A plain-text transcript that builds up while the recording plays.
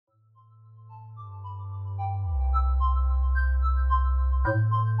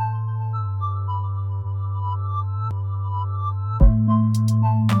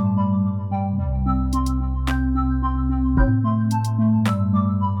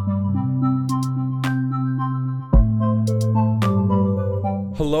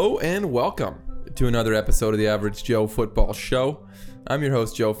Hello and welcome to another episode of the Average Joe Football Show. I'm your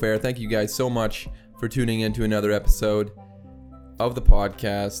host, Joe Fair. Thank you guys so much for tuning in to another episode of the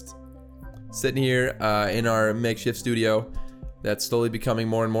podcast. Sitting here in our makeshift studio that's slowly becoming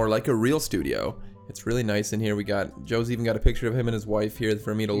more and more like a real studio. It's really nice in here. Joe's even got a picture of him and his wife here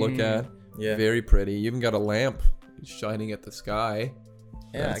for me to look at. Yeah. Very pretty. You even got a lamp shining at the sky.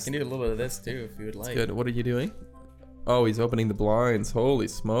 Yeah, I can do a little bit of this too if you would like. Good. What are you doing? Oh, he's opening the blinds. Holy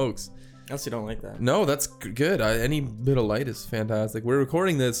smokes. Unless you don't like that. No, that's good. Any bit of light is fantastic. We're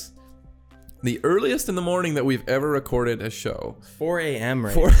recording this the earliest in the morning that we've ever recorded a show. 4 a.m.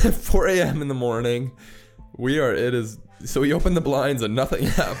 right 4 a.m. in the morning. So we opened the blinds and nothing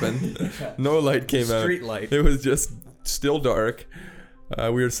happened. No light came out. Street light. It was just still dark.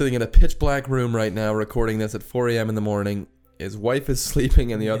 We are sitting in a pitch black room right now recording this at 4 a.m. in the morning. His wife is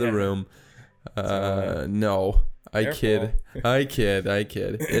sleeping in the other room. No. I kid.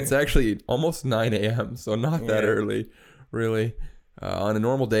 It's actually almost 9 a.m., so not that early, really. On a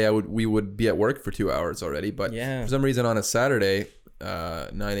normal day, we would be at work for 2 hours already, but for some reason on a Saturday,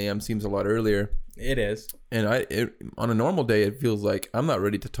 9 a.m. seems a lot earlier. It is. And on a normal day, it feels like I'm not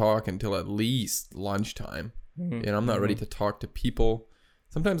ready to talk until at least lunchtime, and I'm not ready to talk to people.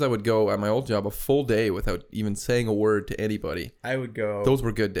 Sometimes I would go at my old job a full day without even saying a word to anybody. I would go. Those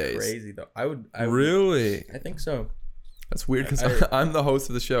were good days. Crazy though. I would. Really? I think so. That's weird because I'm the host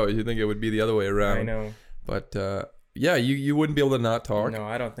of the show. You think it would be the other way around? I know. But yeah, you wouldn't be able to not talk. No,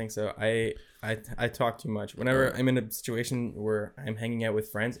 I don't think so. I talk too much. Whenever I'm in a situation where I'm hanging out with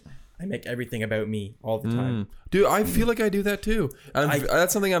friends, I make everything about me all the time. Dude, I feel like I do that too.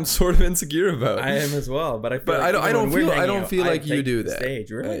 That's something I'm sort of insecure about. I am as well, but I don't feel like you do that. Stage,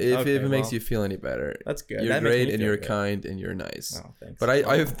 really? If it makes you feel any better. That's good. You're great and you're kind and you're nice. Oh, thanks.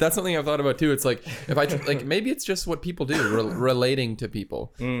 But that's something I've thought about too. It's like if I like maybe it's just what people do, relating to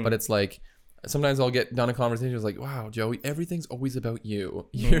people. But it's like sometimes I'll get done a conversation. It's like, wow, Joey, everything's always about you.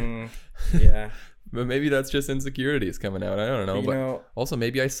 Yeah. But maybe that's just insecurities coming out. I don't know. But also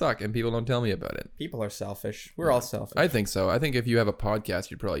maybe I suck and people don't tell me about it. People are selfish. We're all selfish. I think so. I think if you have a podcast,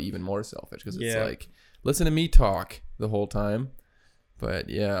 you're probably even more selfish because it's like, listen to me talk the whole time. But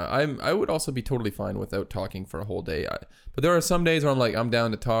yeah, I would also be totally fine without talking for a whole day. But there are some days where I'm like, I'm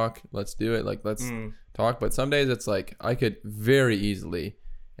down to talk. Let's do it. Like, let's talk. But some days it's like I could very easily,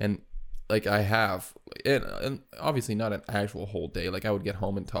 and like I have, and obviously not an actual whole day. Like I would get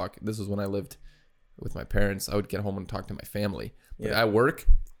home and talk. This was when I lived with my parents. I would get home and talk to my family. But at work,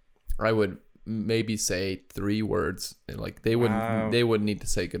 I would maybe say 3 words. And like they wouldn't need to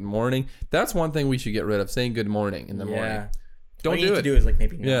say good morning. That's one thing we should get rid of, saying good morning in the morning. Don't do it. What you need to do is like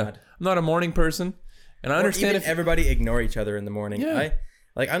maybe nod. Yeah. I'm not a morning person, and I understand if everybody ignore each other in the morning. Yeah.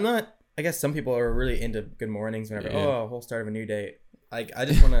 I'm not. I guess some people are really into good mornings whenever a whole start of a new day. Like I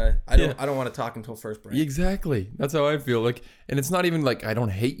just want to. I don't want to talk until first break. Exactly. That's how I feel. Like, and it's not even like I don't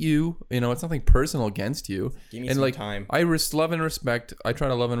hate you. You know, it's nothing personal against you. Give me some time. I love and respect. I try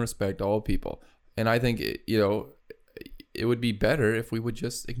to love and respect all people, and I think it would be better if we would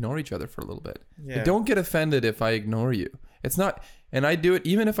just ignore each other for a little bit. Yeah. But don't get offended if I ignore you. It's not, and I do it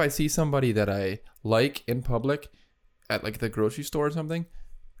even if I see somebody that I like in public, at like the grocery store or something.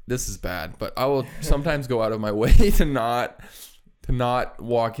 This is bad, but I will sometimes go out of my way to not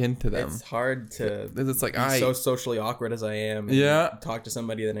walk into them. It's hard to it's like be so socially awkward as I am. Talk to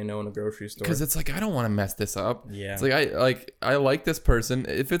somebody that I know in a grocery store. Because it's like I don't want to mess this up. Yeah. It's like I like this person.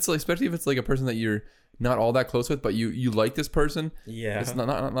 If it's like, especially if it's like a person that you're not all that close with, but you like this person. Yeah. It's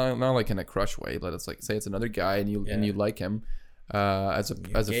not like in a crush way. Let us like say it's another guy and you like him.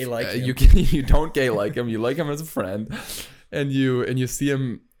 You don't gay like him. You like him as a friend, and you see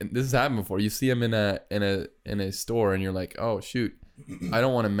him. And this has happened before. You see him in a store, and you're like, oh shoot, I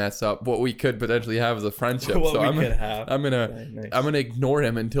don't want to mess up what we could potentially have as a friendship. I'm gonna ignore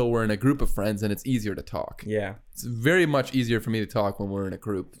him until we're in a group of friends, and it's easier to talk. Yeah, it's very much easier for me to talk when we're in a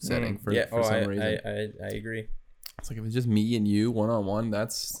group setting. For some reason, I agree. It's like if it's just me and you one on one,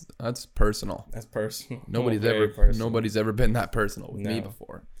 that's personal. That's personal. Nobody's ever been that personal with me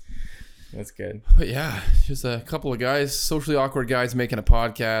before. That's good. But yeah, just a couple of guys, socially awkward guys making a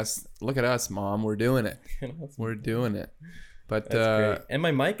podcast. Look at us, Mom. We're doing it. We're doing it. But that's great. And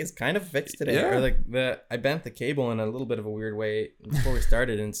my mic is kind of fixed today. Yeah. Or I bent the cable in a little bit of a weird way before we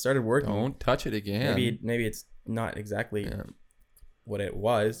started, and it started working. Don't touch it again. Maybe it's not exactly what it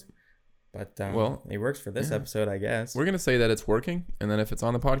was. But it works for this episode, I guess. We're going to say that it's working. And then if it's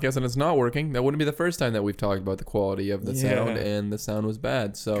on the podcast and it's not working, that wouldn't be the first time that we've talked about the quality of the sound, and the sound was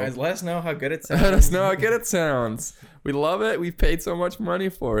bad. So guys, let us know how good it sounds. Let us know how good it sounds. We love it. We've paid so much money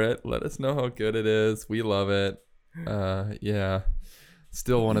for it. Let us know how good it is. We love it. Yeah.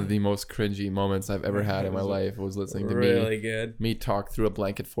 Still one of the most cringy moments I've ever had in my life was listening to me talk through a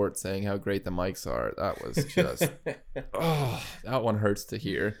blanket fort saying how great the mics are. That was just, that one hurts to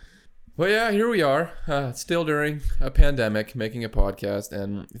hear. But yeah, here we are, still during a pandemic, making a podcast,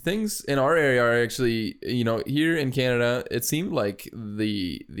 and things in our area are actually, here in Canada, it seemed like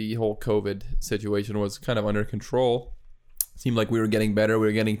the whole COVID situation was kind of under control. It seemed like we were getting better. We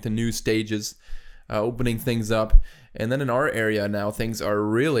were getting to new stages, opening things up. And then in our area now, things are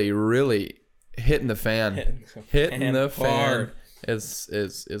really, really hitting the fan. Hitting the fan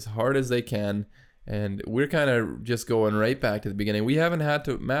as hard as they can. And we're kind of just going right back to the beginning. We haven't had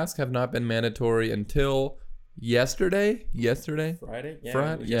to, masks have not been mandatory until yesterday. Friday?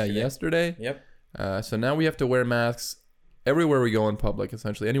 Yeah, yesterday. Yep. So now we have to wear masks everywhere we go in public,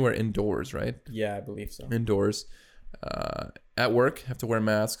 essentially. Anywhere indoors, right? Yeah, I believe so. Indoors. At work, have to wear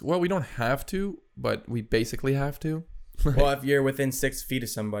masks. Well, we don't have to, but we basically have to. Well, if you're within 6 feet of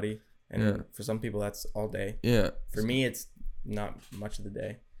somebody, and for some people that's all day. Yeah. For me, it's not much of the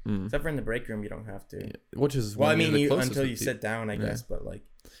day. Except for in the break room, you don't have to. Yeah. Which is until you sit down, I guess. But like,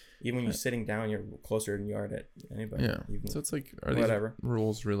 even when you're sitting down, you're closer than you are to anybody. Yeah. So it's like, are these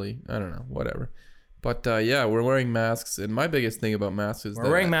rules really? I don't know. Whatever. But yeah, we're wearing masks, and my biggest thing about masks is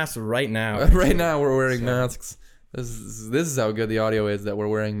we're wearing masks right now. Right now, we're wearing masks. This is how good the audio is that we're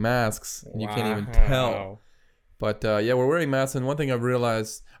wearing masks, and you can't even tell. But yeah, we're wearing masks, and one thing I've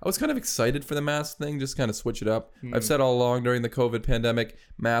realized, I was kind of excited for the mask thing, just kind of switch it up. I've said all along during the COVID pandemic,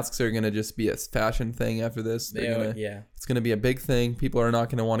 masks are going to just be a fashion thing after this. It's going to be a big thing. People are not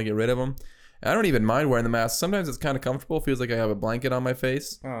going to want to get rid of them. I don't even mind wearing the mask. Sometimes it's kind of comfortable. It feels like I have a blanket on my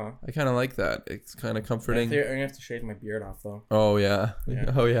face. Oh. I kind of like that. It's kind of comforting. I'm going to have to shave my beard off, though. Oh, yeah.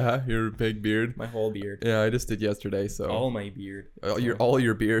 Oh, yeah. Your big beard. My whole beard. Yeah, I just did yesterday. So all my beard. All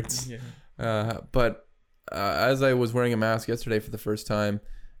your beards. Yeah. But as I was wearing a mask yesterday for the first time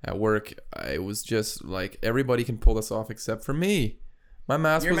at work, I was just like, everybody can pull this off except for me. My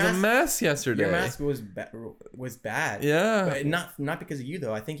mask was a mess yesterday. Your mask was bad. Yeah. But not because of you,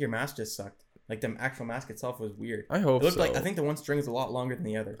 though. I think your mask just sucked. Like, the actual mask itself was weird. I hope so. It looked like, I think the one string is a lot longer than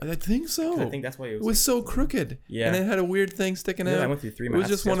the other. I think so. I think that's why it was so crooked. Yeah. And it had a weird thing sticking out. I went through 3 masks.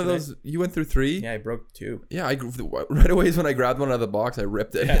 It was just one of those. You went through 3? Yeah, I broke 2. Yeah, right away when I grabbed one out of the box, I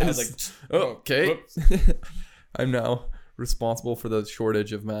ripped it. Yeah, I was like, okay. I'm now responsible for the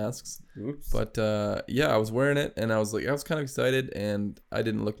shortage of masks. Oops. But yeah, I was wearing it, and I was kind of excited, and I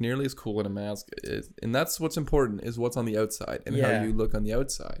didn't look nearly as cool in a mask. And that's what's important, is what's on the outside and how you look on the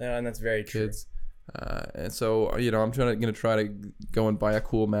outside. Yeah, and that's very true. Kids. And so I'm gonna try to go and buy a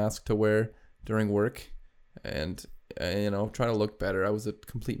cool mask to wear during work, and try to look better. I was a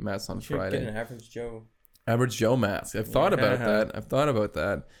complete mess on Friday. Get an Average Joe mask. I've thought about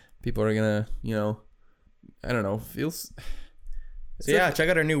that. People are gonna I don't know. Feels. So yeah, check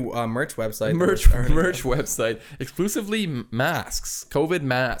out our new merch website. Merch website. Exclusively masks. COVID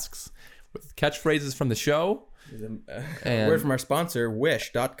masks. With catchphrases from the show. And word from our sponsor,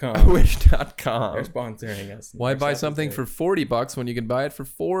 Wish.com. Wish.com. They're sponsoring us. Why buy something for $40 when you can buy it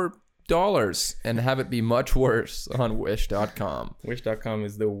for $4 and have it be much worse on Wish.com? Wish.com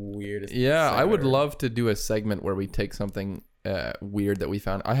is the weirdest. Yeah, I would love to do a segment where we take something weird that we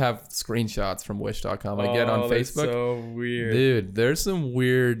found. I have screenshots from Wish.com. I get on Facebook. So weird, dude. There's some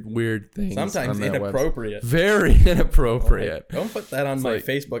weird things. Sometimes on inappropriate. Very inappropriate. Don't put that on my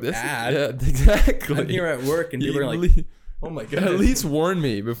Facebook ad. Yeah, exactly. I'm here at work and people are like, "Oh my god!" At least warn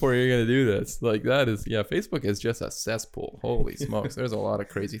me before you're gonna do this. Like that is Facebook is just a cesspool. Holy smokes! There's a lot of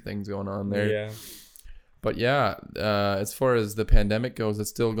crazy things going on there. Yeah. But yeah, as far as the pandemic goes, it's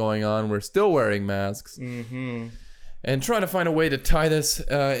still going on. We're still wearing masks. Mm-hmm. And trying to find a way to tie this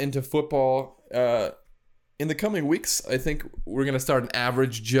into football. In the coming weeks, I think we're going to start an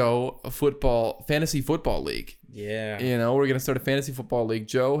Average Joe fantasy football league. Yeah. We're going to start a fantasy football league.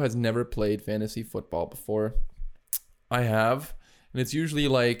 Joe has never played fantasy football before. I have. And it's usually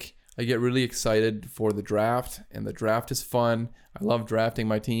like I get really excited for the draft, and the draft is fun. I love drafting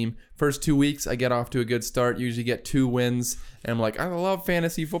my team. First 2 weeks, I get off to a good start, usually get 2 wins, and I'm like, I love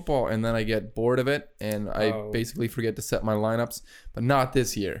fantasy football, and then I get bored of it, and I basically forget to set my lineups, but not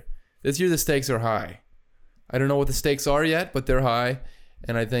this year. This year, the stakes are high. I don't know what the stakes are yet, but they're high,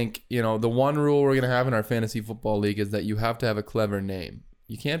 and I think, the one rule we're going to have in our fantasy football league is that you have to have a clever name.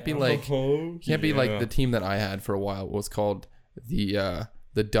 You can't be like, be like the team that I had for a while was called the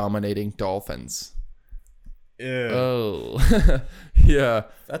Dominating Dolphins. Ew. Oh, yeah.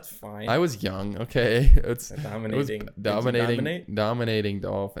 That's fine. I was young. Okay, dominating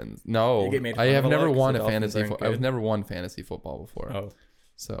Dolphins. No, I have never won a fantasy. I've never won fantasy football before. Oh,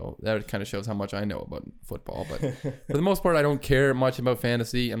 So that kind of shows how much I know about football. But for the most part, I don't care much about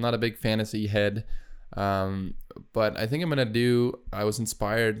fantasy. I'm not a big fantasy head. But I think I was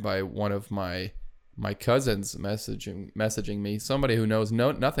inspired by one of my cousins messaging me, somebody who knows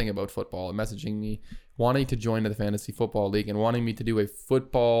nothing about football, messaging me, wanting to join the Fantasy Football League and wanting me to do a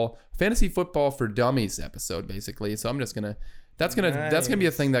fantasy football for dummies episode, basically. So I'm just that's gonna be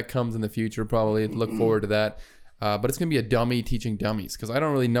a thing that comes in the future, probably. Look forward to that. But it's gonna be a dummy teaching dummies, because I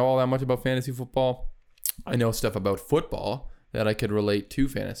don't really know all that much about fantasy football. I know stuff about football that I could relate to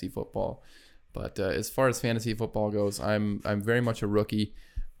fantasy football. But as far as fantasy football goes, I'm very much a rookie,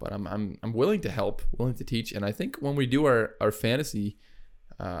 but I'm willing to help, willing to teach. And I think when we do our fantasy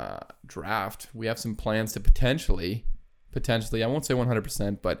draft, we have some plans to potentially, I won't say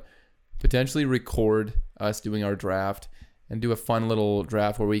 100%, but potentially record us doing our draft and do a fun little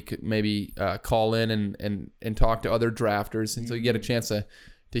draft where we could maybe call in and talk to other drafters. And so you get a chance to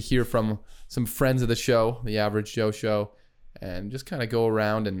hear from some friends of the show, the Average Joe Show, and just kind of go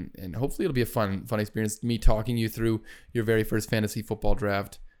around and hopefully it'll be a fun experience, me talking you through your very first fantasy football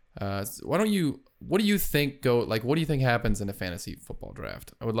draft. What do you think happens in a fantasy football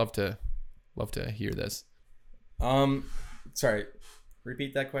draft? I would love to hear this. Sorry,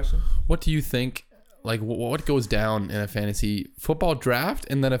 repeat that question. What do you think, like what goes down in a fantasy football draft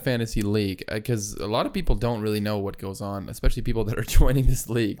and then a fantasy league? Because a lot of people don't really know what goes on, especially people that are joining this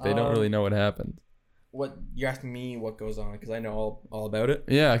league. They don't really know what happens. What you're asking me what goes on, because I know all about it.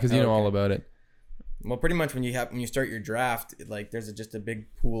 Yeah, because you know all about it. Well, pretty much when you start your draft, like there's just a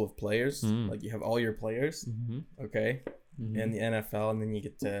big pool of players. Like you have all your players, okay, in the NFL, and then you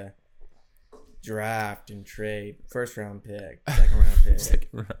get to draft and trade first round pick, second round pick,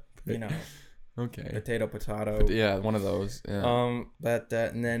 you know. Okay. Potato. Yeah, one of those. Yeah. But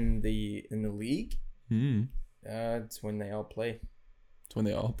and then in the league, it's when they all play. It's when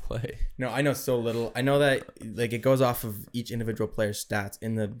they all play. No, I know so little. I know that like it goes off of each individual player's stats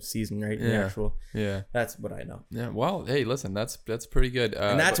in the season, right? Yeah. Yeah. That's what I know. Yeah. Well, hey, listen, that's pretty good.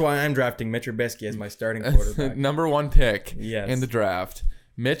 And that's why I'm drafting Mitch Trubisky as my starting quarterback. Number 1 pick. Yes. In the draft,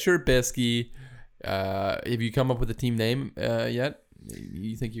 Mitch Trubisky. Have you come up with a team name yet?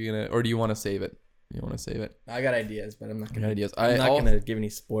 You think you're gonna, or do you want to save it? You want to save it? I got ideas, but I'm not gonna. I'm not gonna give any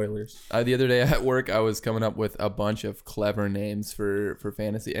spoilers. The other day at work, I was coming up with a bunch of clever names for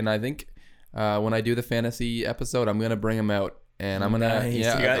fantasy, and I think when I do the fantasy episode, I'm gonna bring them out, and I'm gonna you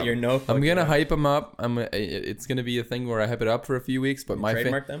got your notebook. I'm gonna hype them up. It's gonna be a thing where I hype it up for a few weeks, but my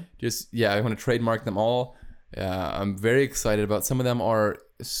trademark them. I'm gonna trademark them all. I'm very excited about. Some of them are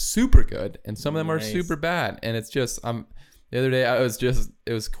super good, and some of them are super bad, and it's just the other day,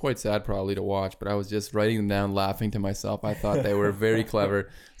 it was quite sad probably to watch, but I was just writing them down, laughing to myself. I thought they were very clever.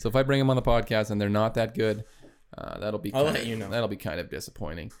 So if I bring them on the podcast and they're not that good, that'll be kind of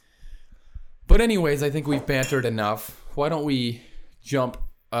disappointing. But anyways, I think we've bantered enough. Why don't we jump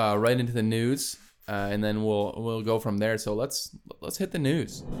right into the news, and then we'll go from there. So let's hit the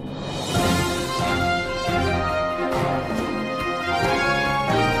news.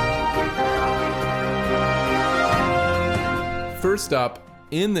 First up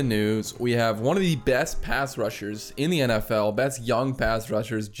in the news, we have one of the best pass rushers in the NFL, best young pass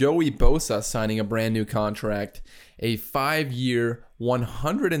rushers, Joey Bosa, signing a brand new contract, a 5-year,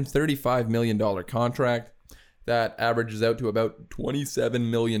 $135 million contract that averages out to about $27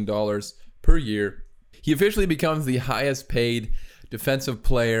 million per year. He officially becomes the highest paid defensive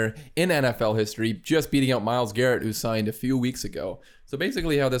player in NFL history, just beating out Myles Garrett, who signed a few weeks ago. So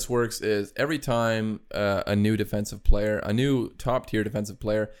basically how this works is every time a new top tier defensive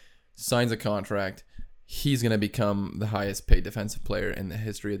player signs a contract, he's going to become the highest paid defensive player in the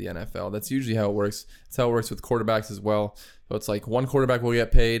history of the NFL. That's usually how it works. That's how it works with quarterbacks as well. So it's like one quarterback will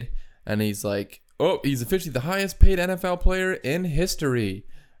get paid, and he's like, oh, he's officially the highest paid NFL player in history.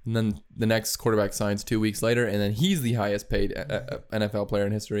 And then the next quarterback signs 2 weeks later, and then he's the highest paid NFL player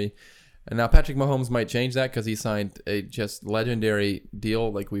in history. And now Patrick Mahomes might change that because he signed a just legendary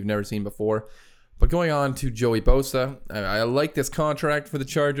deal like we've never seen before. But going on to Joey Bosa, I like this contract for the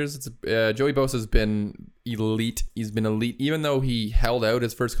Chargers. Joey Bosa's been elite. He's been elite. Even though he held out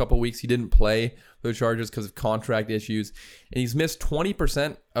his first couple of weeks, he didn't play for the Chargers because of contract issues. And he's missed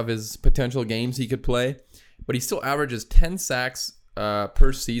 20% of his potential games he could play. But he still averages 10 sacks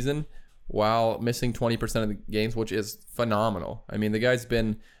per season while missing 20% of the games, which is phenomenal. I mean, the guy's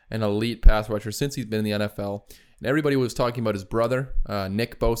been an elite pass rusher since he's been in the NFL. And everybody was talking about his brother,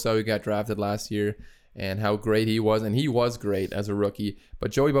 Nick Bosa, who got drafted last year, and how great he was. And he was great as a rookie.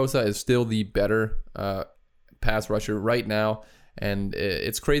 But Joey Bosa is still the better pass rusher right now. And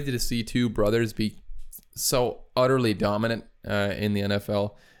it's crazy to see two brothers be so utterly dominant in the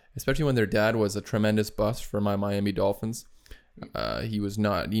NFL, especially when their dad was a tremendous bust for my Miami Dolphins.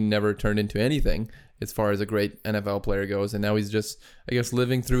 He never turned into anything as far as a great NFL player goes. And now he's just, I guess,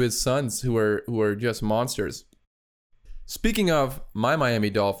 living through his sons who are just monsters. Speaking of my Miami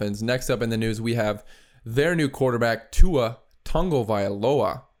Dolphins, next up in the news, we have their new quarterback, Tua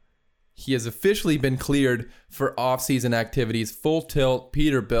Tagovailoa. He has officially been cleared for off-season activities, full tilt,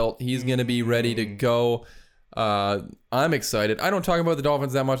 Peterbilt. He's going to be ready to go. I'm excited. I don't talk about the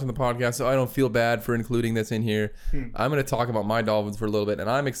Dolphins that much on the podcast, so I don't feel bad for including this in here. I'm going to talk about my Dolphins for a little bit, and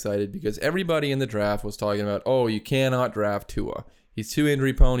I'm excited because everybody in the draft was talking about, oh, you cannot draft Tua. He's too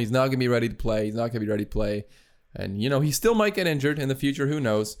injury prone. He's not going to be ready to play. He's not going to be ready to play. And, he still might get injured in the future. Who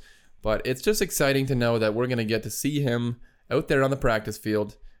knows? But it's just exciting to know that we're going to get to see him out there on the practice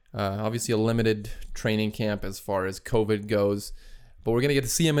field. Obviously a limited training camp as far as COVID goes. But we're going to get to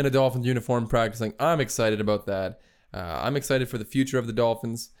see him in a Dolphins uniform practicing. I'm excited about that. I'm excited for the future of the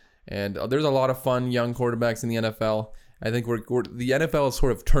Dolphins. And there's a lot of fun young quarterbacks in the NFL. I think the NFL is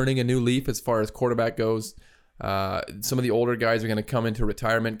sort of turning a new leaf as far as quarterback goes. Some of the older guys are going to come into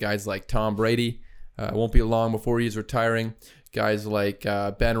retirement. Guys like Tom Brady. Won't be long before he's retiring. Guys like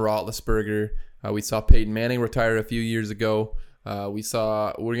Ben Roethlisberger. We saw Peyton Manning retire a few years ago. We're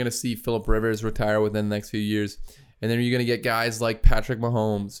going to see Phillip Rivers retire within the next few years. And then you're going to get guys like Patrick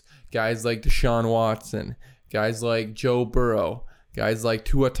Mahomes, guys like Deshaun Watson, guys like Joe Burrow, guys like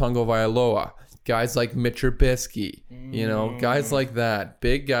Tua Tagovailoa, guys like Mitch Trubisky, guys like that.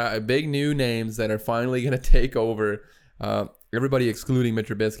 Big new names that are finally going to take over. Everybody excluding Mitch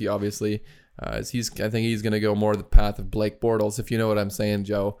Trubisky, obviously. I think he's going to go more the path of Blake Bortles, if you know what I'm saying,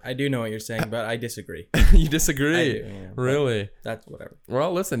 Joe. I do know what you're saying, but I disagree. You disagree? I do, yeah, really? That's whatever.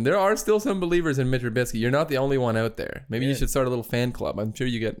 Well, listen, there are still some believers in Mitch Trubisky. You're not the only one out there. Maybe you should start a little fan club. I'm sure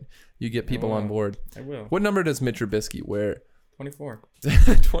you get people on board. I will. What number does Mitch Trubisky wear? 24.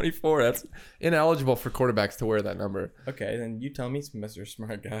 24. That's ineligible for quarterbacks to wear that number. Okay, then you tell me, Mr.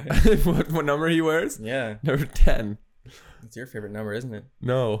 Smart Guy. what number he wears? Yeah. Number 10. It's your favorite number, isn't it?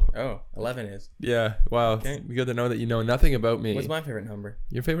 No. Oh, 11 is. Yeah. Wow. Okay. It's good to know that you know nothing about me. What's my favorite number?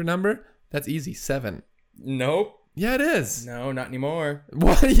 Your favorite number? That's easy. 7. Nope. Yeah, it is. No, not anymore.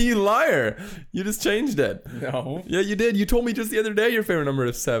 What? You liar. You just changed it. No. Yeah, you did. You told me just the other day your favorite number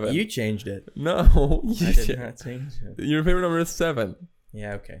is 7. You changed it. No. I did not change it. Your favorite number is 7.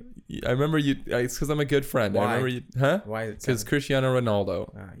 Yeah, okay. I remember you. It's because I'm a good friend. Why? I remember you. Huh? Why is it 7? Because Cristiano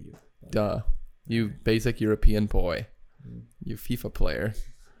Ronaldo. You. Duh. You basic European boy. You FIFA player.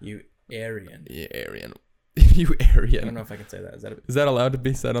 You Aryan. Yeah, Aryan. You Aryan. I don't know if I can say that. Is that allowed to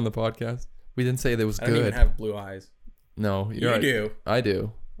be said on the podcast? We didn't say that was good. I don't even have blue eyes. No. You do. I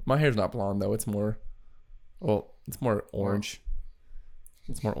do. My hair's not blonde, though. It's more orange.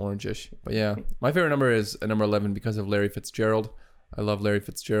 It's more orangish. But yeah, my favorite number is number 11 because of Larry Fitzgerald. I love Larry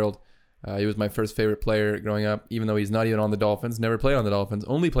Fitzgerald. He was my first favorite player growing up, even though he's not even on the Dolphins. Never played on the Dolphins.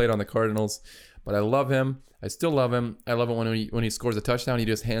 Only played on the Cardinals. But I love him. I still love him. I love it when he scores a touchdown, he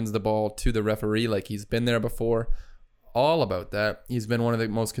just hands the ball to the referee like he's been there before. All about that. He's been one of the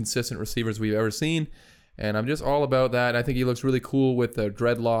most consistent receivers we've ever seen. And I'm just all about that. I think he looks really cool with the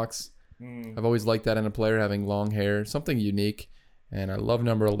dreadlocks. I've always liked that in a player, having long hair. Something unique. And I love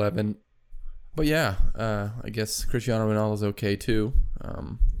number 11. But yeah, I guess Cristiano Ronaldo's okay too.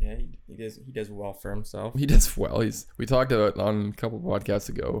 Yeah, he does well for himself. He does well. We talked about on a couple of podcasts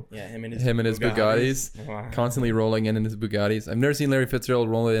ago. Yeah, him and his Bugattis. Wow. Constantly rolling in his Bugattis. I've never seen Larry Fitzgerald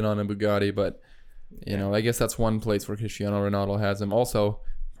roll in on a Bugatti, but you know, I guess that's one place where Cristiano Ronaldo has him. Also,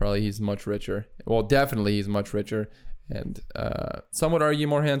 probably he's much richer. Well, definitely he's much richer, and some would argue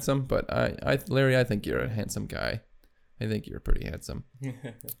more handsome. But Larry, I think you're a handsome guy. I think you're pretty handsome.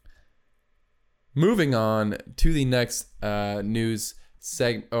 Moving on to the next news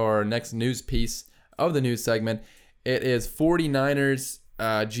piece of the news segment. It is 49ers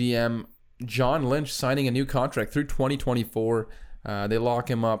GM John Lynch signing a new contract through 2024. They lock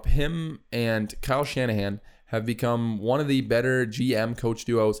him up. Him and Kyle Shanahan have become one of the better GM coach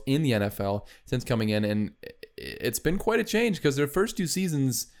duos in the NFL since coming in, and it's been quite a change because their first 2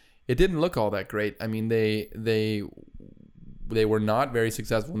 seasons, it didn't look all that great. I mean, they were not very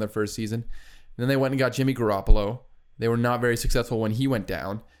successful in their first season. Then they went and got Jimmy Garoppolo. They were not very successful when he went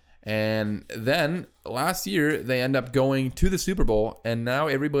down. And then last year, they end up going to the Super Bowl, and now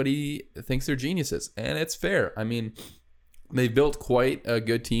everybody thinks they're geniuses. And it's fair. I mean, they built quite a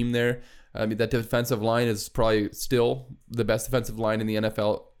good team there. I mean, that defensive line is probably still the best defensive line in the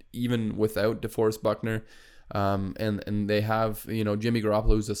NFL, even without DeForest Buckner. And they have, Jimmy Garoppolo,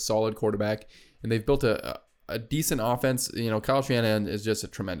 who's a solid quarterback. And they've built a a decent offense. Kyle Shanahan is just a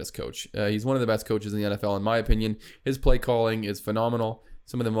tremendous coach. He's one of the best coaches in the NFL, in my opinion. His play calling is phenomenal.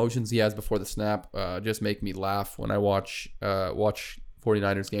 Some of the motions he has before the snap just make me laugh when I watch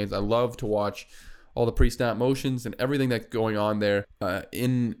 49ers games. I love to watch all the pre-snap motions and everything that's going on there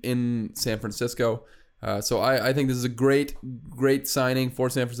in San Francisco. So I think this is a great signing for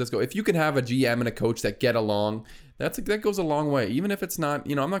San Francisco. If you can have a GM and a coach that get along, that goes a long way. Even if it's not,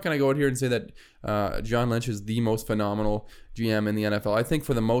 I'm not going to go out here and say that John Lynch is the most phenomenal GM in the NFL. I think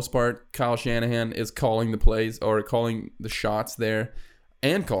for the most part, Kyle Shanahan is calling the plays or calling the shots there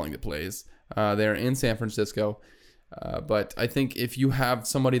and calling the plays there in San Francisco. But I think if you have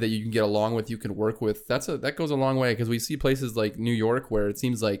somebody that you can get along with, you can work with, that goes a long way, because we see places like New York where it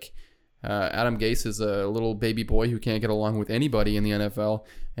seems like Adam Gase is a little baby boy who can't get along with anybody in the NFL,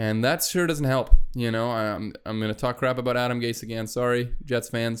 and that sure doesn't help. I'm going to talk crap about Adam Gase again. Sorry, Jets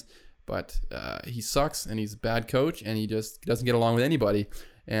fans, but he sucks, and he's a bad coach, and he just doesn't get along with anybody.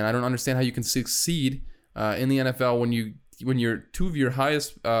 And I don't understand how you can succeed in the NFL when your two of your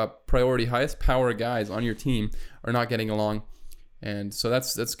highest priority, highest power guys on your team are not getting along. And so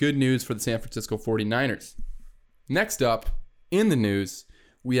that's good news for the San Francisco 49ers. Next up in the news,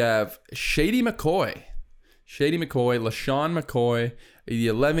 we have Shady McCoy. LaShawn McCoy, the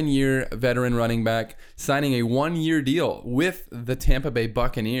 11-year veteran running back, signing a 1-year deal with the Tampa Bay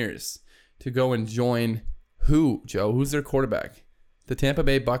Buccaneers to go and join who, Joe? Who's their quarterback? The Tampa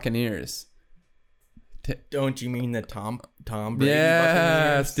Bay Buccaneers. Don't you mean the Tom Brady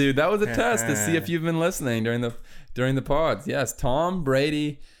Yes, Buccaneers? Dude, that was a test to see if you've been listening during the pods. Yes, Tom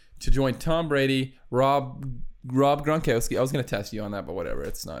Brady to join Tom Brady, Rob Gronkowski. I was going to test you on that, but whatever.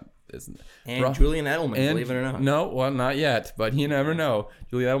 And Julian Edelman, believe it or not. No, well, not yet, but you never know.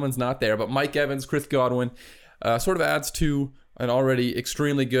 Julian Edelman's not there, but Mike Evans, Chris Godwin sort of adds to an already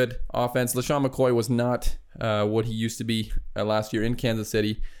extremely good offense. LaShawn McCoy was not what he used to be last year in Kansas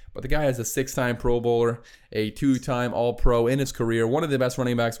City, but the guy is a 6-time Pro Bowler, a 2-time All-Pro in his career, one of the best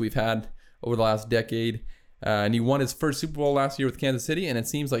running backs we've had over the last decade. And he won his first Super Bowl last year with Kansas City, and it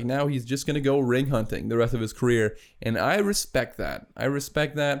seems like now he's just going to go ring hunting the rest of his career. And I respect that.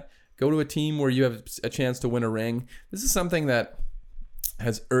 Go to a team where you have a chance to win a ring. This is something that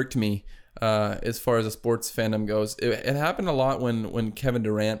has irked me as far as a sports fandom goes. It happened a lot when Kevin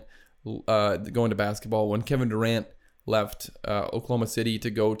Durant, going to basketball, when Kevin Durant left Oklahoma City to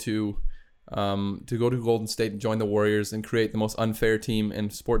go to Golden State and join the Warriors and create the most unfair team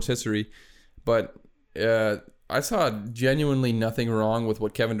in sports history. But I saw genuinely nothing wrong with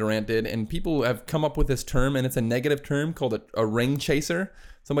what Kevin Durant did, and people have come up with this term, and it's a negative term called a ring chaser.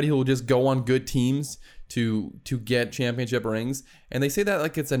 Somebody who will just go on good teams to get championship rings, and they say that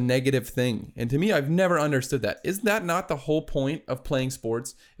like it's a negative thing. And to me, I've never understood that. Is that not the whole point of playing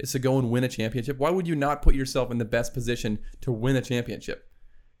sports, is to go and win a championship? Why would you not put yourself in the best position to win a championship?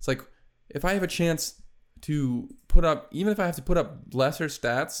 It's like, if I have a chance to put up, even if I have to put up lesser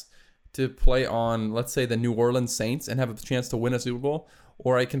stats to play on, let's say, the New Orleans Saints and have a chance to win a Super Bowl,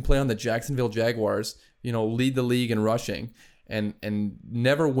 or I can play on the Jacksonville Jaguars, lead the league in rushing and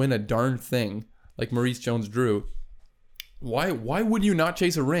never win a darn thing like Maurice Jones-Drew, why would you not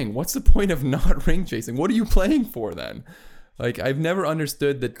chase a ring? What's the point of not ring chasing? What are you playing for then? Like, I've never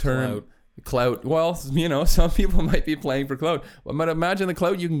understood the term clout. Well, some people might be playing for clout, but imagine the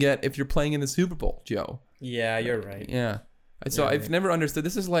clout you can get if you're playing in the Super Bowl, Joe. Yeah, you're right. Yeah. So I've never understood.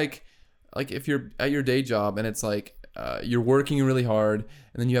 This is like if you're at your day job and it's like you're working really hard,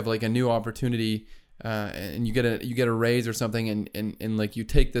 and then you have like a new opportunity and you get a raise or something, and like you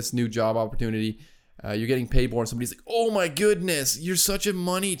take this new job opportunity, you're getting paid more, and somebody's like, oh my goodness, you're such a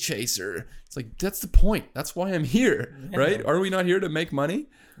money chaser. It's like, that's the point. That's why I'm here, right? Are we not here to make money?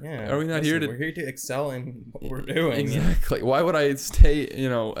 Yeah. Are we not here to? We're here to excel in what we're doing. Exactly. Yeah. Why would I stay,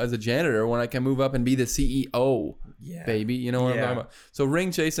 as a janitor when I can move up and be the CEO? Yeah. Baby, you know what I'm talking about. So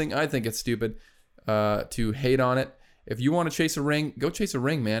ring chasing, I think it's stupid to hate on it. If you want to chase a ring, go chase a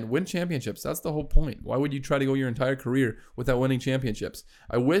ring, man. Win championships. That's the whole point. Why would you try to go your entire career without winning championships?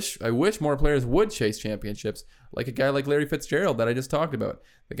 I wish more players would chase championships, like a guy like Larry Fitzgerald that I just talked about.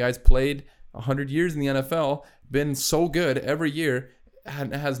 The guy's played 100 years in the NFL, been so good every year,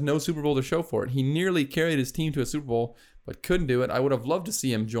 has no Super Bowl to show for it. He nearly carried his team to a Super Bowl, but couldn't do it. I would have loved to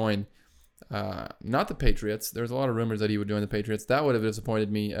see him join, not the Patriots. There's a lot of rumors that he would join the Patriots. That would have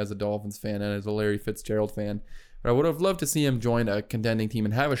disappointed me as a Dolphins fan and as a Larry Fitzgerald fan. But I would have loved to see him join a contending team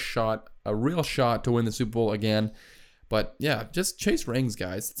and have a real shot to win the Super Bowl again. But yeah, just chase rings,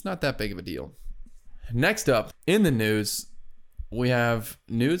 guys. It's not that big of a deal. Next up in the news, we have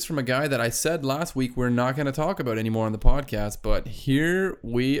news from a guy that I said last week we're not going to talk about anymore on the podcast, but here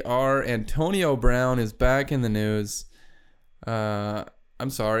we are. Antonio Brown is back in the news. I'm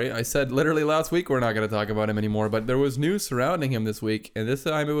sorry. I said literally last week we're not going to talk about him anymore, but there was news surrounding him this week, and this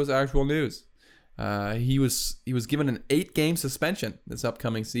time it was actual news. He was given an 8-game suspension this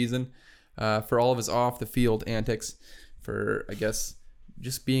upcoming season for all of his off-the-field antics, for, I guess,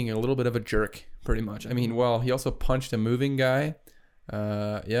 just being a little bit of a jerk, pretty much. I mean, well, he also punched a moving guy.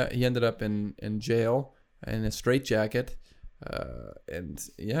 He ended up in jail in a straitjacket. And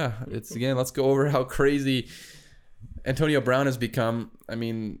yeah, let's go over how crazy Antonio Brown has become. I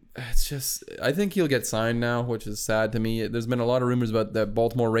mean, it's just, I think he'll get signed now, which is sad to me. There's been a lot of rumors about the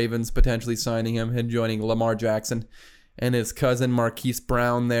Baltimore Ravens potentially signing him and joining Lamar Jackson and his cousin Marquise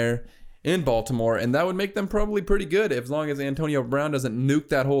Brown there in Baltimore, and that would make them probably pretty good as long as Antonio Brown doesn't nuke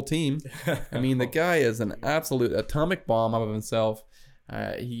that whole team. I mean, the guy is an absolute atomic bomb of himself.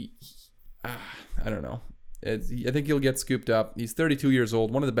 I don't know. I think he'll get scooped up. He's 32 years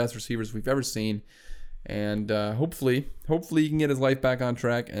old, one of the best receivers we've ever seen. And hopefully he can get his life back on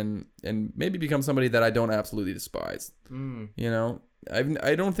track and maybe become somebody that I don't absolutely despise. You know,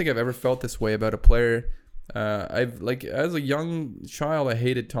 I don't think I've ever felt this way about a player. As a young child, I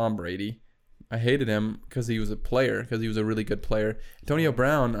hated Tom Brady. I hated him because he was a player, because he was a really good player. Antonio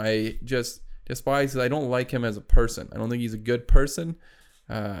Brown, I just despise because I don't like him as a person. I don't think he's a good person.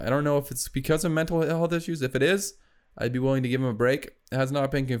 I don't know if it's because of mental health issues. If it is, I'd be willing to give him a break. It has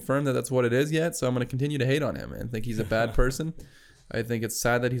not been confirmed that that's what it is yet, so I'm going to continue to hate on him and think he's a bad person. I think it's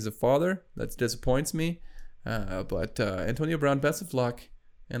sad that he's a father. That disappoints me. But Antonio Brown, best of luck,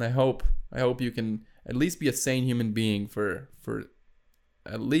 and I hope you can at least be a sane human being for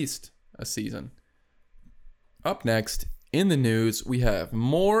at least a season. Up next in the news, we have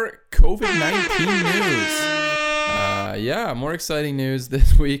more COVID-19 news. More exciting news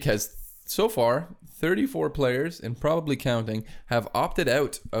this week, as so far 34 players, and probably counting, have opted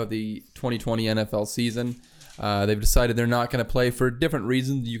out of the 2020 NFL season. They've decided they're not going to play for different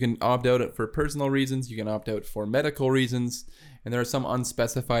reasons. You can opt out for personal reasons. You can opt out for medical reasons. And there are some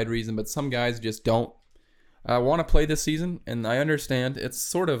unspecified reasons, but some guys just don't want to play this season. And I understand it's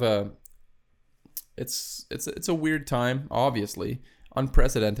sort of it's a weird time, obviously.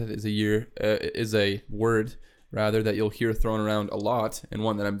 Unprecedented is a word rather that you'll hear thrown around a lot, and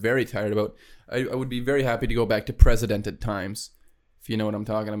one that I'm very tired about. I would be very happy to go back to precedented times, if you know what I'm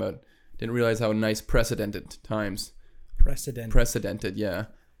talking about. Didn't realize how nice precedented times. Precedented, yeah.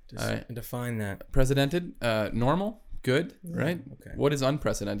 Just define that. Precedented, normal, good, right? Okay. What is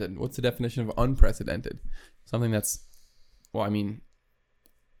unprecedented? What's the definition of unprecedented? Something that's, well, I mean,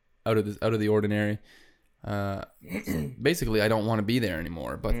 out of the ordinary. Basically, I don't want to be there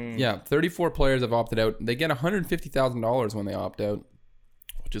anymore. But yeah, 34 players have opted out. They get $150,000 when they opt out,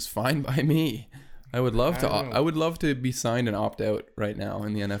 which is fine by me. I would love to be signed and opt out right now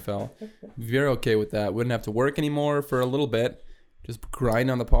in the NFL. Very okay with that. Wouldn't have to work anymore for a little bit. Just grind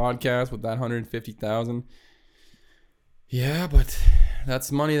on the podcast with that $150,000. Yeah, but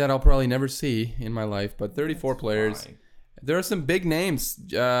that's money that I'll probably never see in my life. But 34 players. Fine. There are some big names,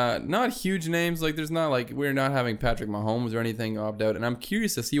 not huge names. Like we're not having Patrick Mahomes or anything opt out. And I'm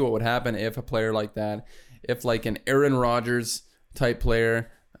curious to see what would happen if a player like that, if like an Aaron Rodgers type player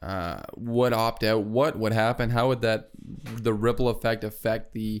would opt out. What would happen? How would the ripple effect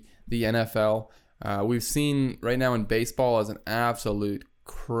affect the NFL? We've seen right now in baseball as an absolute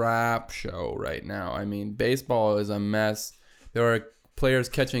crap show right now. I mean, baseball is a mess. There are players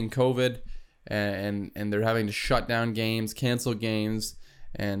catching COVID. And they're having to shut down games, cancel games,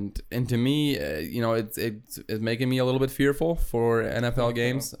 and to me, it's making me a little bit fearful for NFL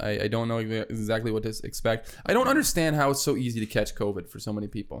games. I don't know exactly what to expect. I don't understand how it's so easy to catch COVID for so many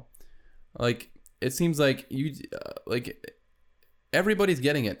people. Like, it seems like everybody's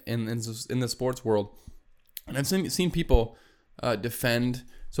getting it in the sports world, and I've seen people defend.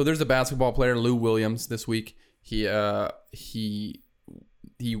 So there's a basketball player, Lou Williams, this week. He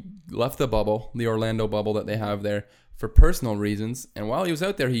left the bubble, the Orlando bubble that they have there, for personal reasons. And while he was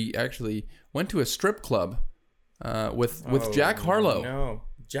out there, he actually went to a strip club with Jack Harlow. No,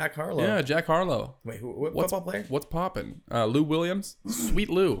 Jack Harlow. Yeah, Jack Harlow. Wait, what football player? What's poppin'? Lou Williams. Sweet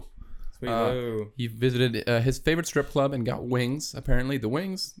Lou. He visited his favorite strip club and got wings. Apparently, the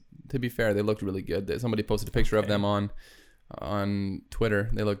wings, to be fair, they looked really good. Somebody posted a picture of them on Twitter.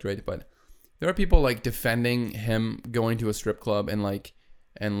 They looked great. But there are people like defending him going to a strip club and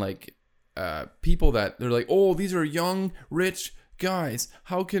people that they're like, oh, these are young, rich guys,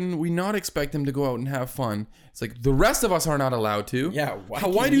 how can we not expect them to go out and have fun? It's like the rest of us are not allowed to. Yeah,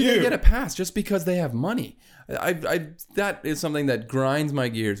 why do they get a pass just because they have money? That is something that grinds my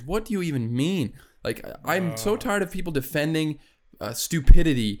gears. What do you even mean? Like, I'm so tired of people defending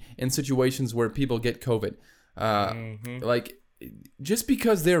stupidity in situations where people get COVID. Like, just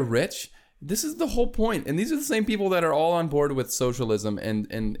because they're rich, this is the whole point. And these are the same people that are all on board with socialism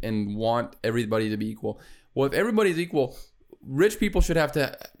and want everybody to be equal. Well, if everybody's equal, rich people should have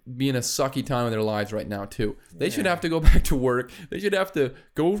to be in a sucky time of their lives right now too. They should have to go back to work. They should have to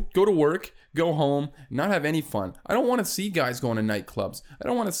go to work, go home, not have any fun. I don't want to see guys going to nightclubs. I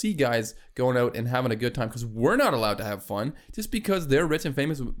don't want to see guys going out and having a good time because we're not allowed to have fun. Just because they're rich and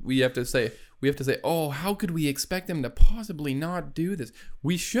famous, we have to say, oh, how could we expect them to possibly not do this?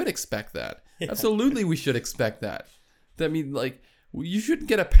 We should expect that. Yeah. Absolutely, we should expect that. That means, like, you shouldn't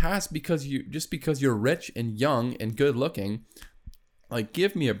get a pass because you're rich and young and good looking. Like,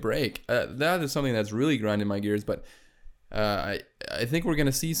 give me a break. That is something that's really grinding my gears. But I think we're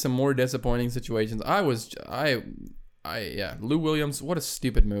gonna see some more disappointing situations. Lou Williams, what a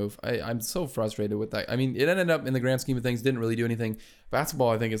stupid move. I'm so frustrated with that. I mean, it ended up in the grand scheme of things didn't really do anything.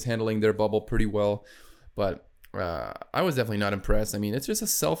 Basketball, I think, is handling their bubble pretty well, but I was definitely not impressed. I mean, it's just a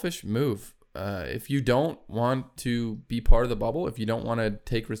selfish move. If you don't want to be part of the bubble, if you don't want to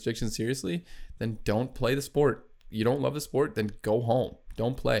take restrictions seriously, then don't play the sport. You don't love the sport, then go home.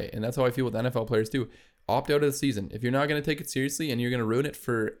 Don't play. And that's how I feel with NFL players too. Opt out of the season. If you're not going to take it seriously and you're going to ruin it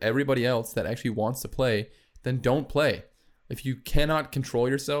for everybody else that actually wants to play, then don't play. If you cannot control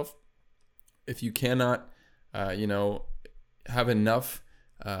yourself, if you cannot, have enough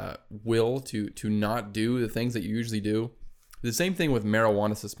will to not do the things that you usually do. The same thing with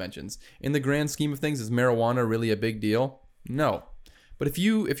marijuana suspensions. In the grand scheme of things, is marijuana really a big deal? No. But if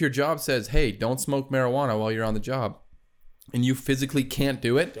your job says, hey, don't smoke marijuana while you're on the job, and you physically can't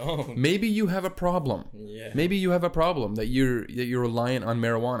do it, maybe you have a problem. Yeah. Maybe you have a problem that you're reliant on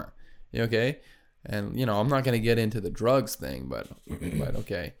marijuana. Okay? And, I'm not going to get into the drugs thing, but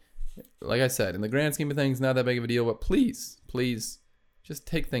okay. Like I said, in the grand scheme of things, not that big of a deal, but please, just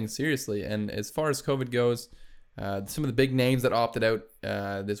take things seriously. And as far as COVID goes, some of the big names that opted out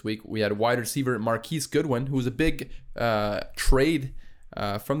this week, we had wide receiver Marquise Goodwin, who was a big trade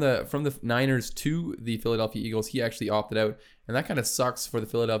from the Niners to the Philadelphia Eagles. He actually opted out, and that kind of sucks for the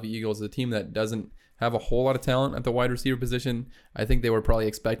Philadelphia Eagles, a team that doesn't have a whole lot of talent at the wide receiver position. I think they were probably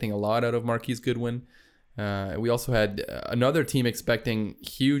expecting a lot out of Marquise Goodwin. We also had another team expecting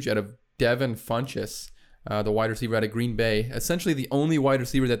huge out of Devin Funchess, the wide receiver out of Green Bay, essentially the only wide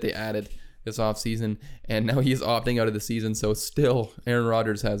receiver that they added this offseason, and now he's opting out of the season. So still, Aaron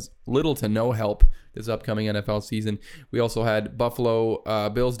Rodgers has little to no help this upcoming NFL season. We also had Buffalo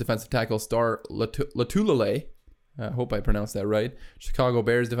Bills defensive tackle Star Latulele. I hope I pronounced that right. Chicago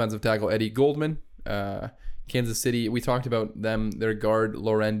Bears defensive tackle Eddie Goldman. Kansas City, we talked about them, their guard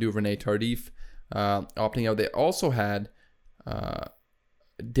Laurent Duvernay-Tardif opting out. They also had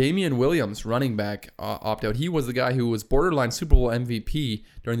Damian Williams, running back, opt out. He was the guy who was borderline Super Bowl MVP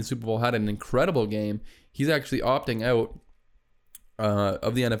during the Super Bowl, had an incredible game. He's actually opting out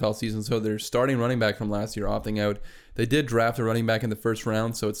of the NFL season, so their starting running back from last year opting out. They did draft a running back in the first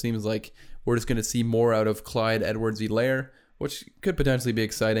round, so it seems like we're just going to see more out of Clyde Edwards-Helaire, which could potentially be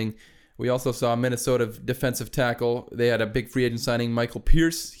exciting. We also saw Minnesota defensive tackle. They had a big free agent signing, Michael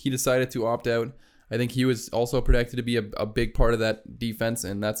Pierce. He decided to opt out. I think he was also projected to be a big part of that defense,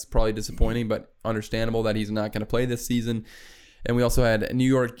 and that's probably disappointing, but understandable that he's not going to play this season. And we also had New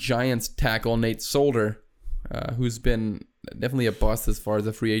York Giants tackle Nate Solder, who's been definitely a bust as far as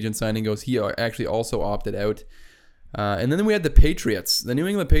the free agent signing goes. He actually also opted out. And then we had the Patriots. The New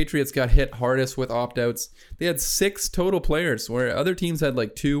England Patriots got hit hardest with opt-outs. They had 6 total players, where other teams had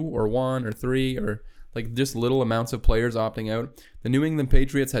like 2 or 1 or 3 or like just little amounts of players opting out. The New England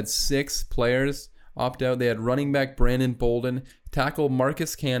Patriots had 6 players opt out. They had running back Brandon Bolden, tackle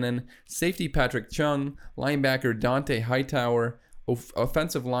Marcus Cannon, safety Patrick Chung, linebacker Dante Hightower,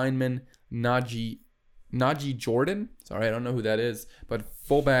 offensive lineman Najee Jordan. Sorry, I don't know who that is, but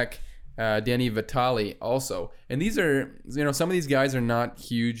fullback Danny Vitale also. And these are, some of these guys are not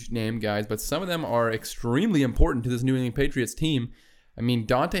huge name guys, but some of them are extremely important to this New England Patriots team. I mean,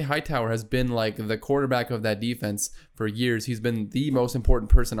 Dante Hightower has been like the quarterback of that defense for years. He's been the most important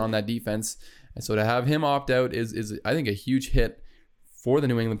person on that defense. And so to have him opt out is I think, a huge hit for the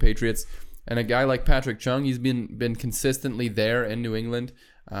New England Patriots. And a guy like Patrick Chung, he's been consistently there in New England.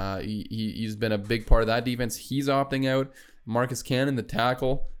 He's been a big part of that defense. He's opting out. Marcus Cannon, the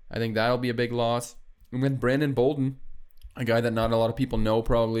tackle, I think that'll be a big loss. And then Brandon Bolden, a guy that not a lot of people know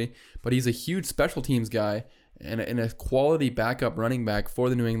probably, but he's a huge special teams guy. and a quality backup running back for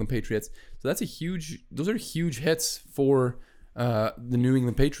the New England Patriots. So those are huge hits for the New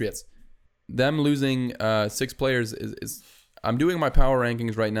England Patriots. Them losing 6 players is I'm doing my power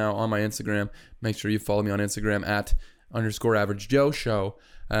rankings right now on my Instagram. Make sure you follow me on Instagram at _AverageJoe Show.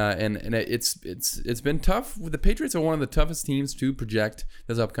 And it's been tough. The Patriots are one of the toughest teams to project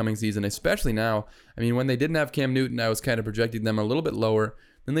this upcoming season, especially now. I mean, when they didn't have Cam Newton, I was kind of projecting them a little bit lower.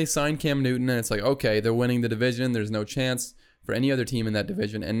 Then they signed Cam Newton, and it's like, okay, they're winning the division. There's no chance for any other team in that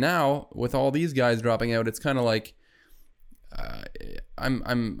division. And now, with all these guys dropping out, it's kind of like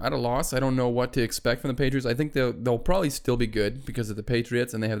I'm at a loss. I don't know what to expect from the Patriots. I think they'll probably still be good because of the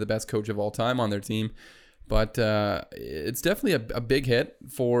Patriots, and they have the best coach of all time on their team. But it's definitely a big hit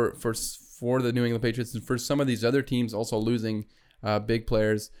for the New England Patriots, and for some of these other teams also losing big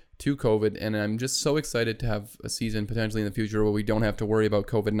players to COVID. And I'm just so excited to have a season potentially in the future where we don't have to worry about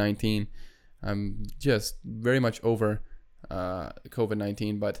COVID-19. I'm just very much over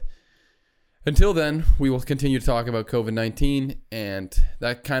COVID-19. But until then, we will continue to talk about COVID-19. And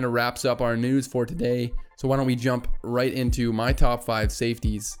that kind of wraps up our news for today. So why don't we jump right into my top 5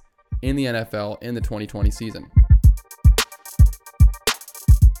 safeties in the NFL in the 2020 season.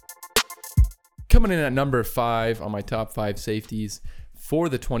 Coming in at number 5 on my top 5 safeties for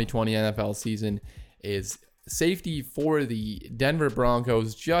the 2020 NFL season is safety for the Denver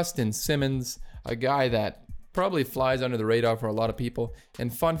Broncos, Justin Simmons, a guy that probably flies under the radar for a lot of people.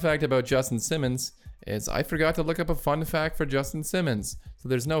 And fun fact about Justin Simmons is I forgot to look up a fun fact for Justin Simmons. So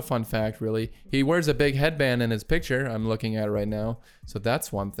there's no fun fact, really. He wears a big headband in his picture I'm looking at right now. So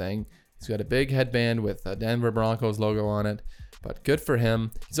that's one thing. He's got a big headband with a Denver Broncos logo on it. But good for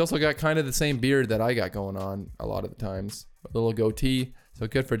him. He's also got kind of the same beard that I got going on a lot of the times. A little goatee. So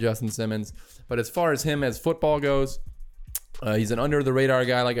good for Justin Simmons. But as far as him as football goes, he's an under-the-radar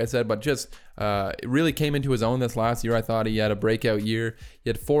guy, like I said, but just really came into his own this last year. I thought he had a breakout year. He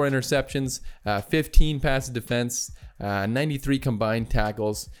had 4 interceptions, 15 pass defense, 93 combined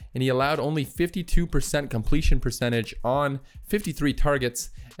tackles, and he allowed only 52% completion percentage on 53 targets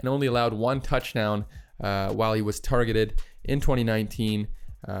and only allowed 1 touchdown while he was targeted in 2019.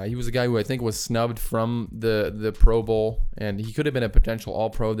 He was a guy who I think was snubbed from the Pro Bowl, and he could have been a potential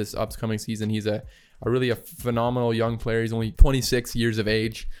All-Pro this upcoming season. He's a really phenomenal young player. He's only 26 years of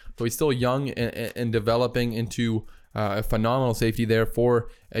age, so he's still young and developing into a phenomenal safety there for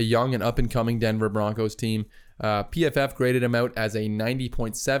a young and up-and-coming Denver Broncos team. PFF graded him out as a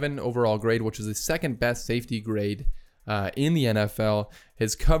 90.7 overall grade, which is the second best safety grade in the NFL.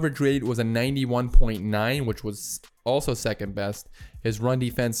 His coverage rate was a 91.9, which was also second best. His run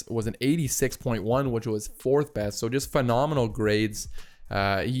defense was an 86.1, which was 4th best. So just phenomenal grades.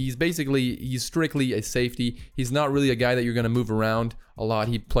 He's strictly a safety. He's not really a guy that you're going to move around a lot.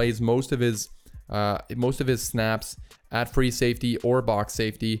 He plays most of his snaps at free safety or box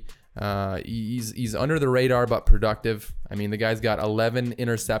safety. He's under the radar but productive. I mean, the guy's got 11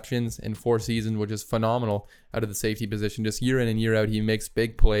 interceptions in 4 seasons, which is phenomenal out of the safety position. Just year in and year out, he makes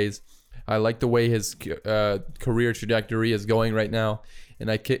big plays. I like the way his career trajectory is going right now,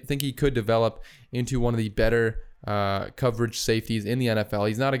 and I think he could develop into one of the better coverage safeties in the NFL.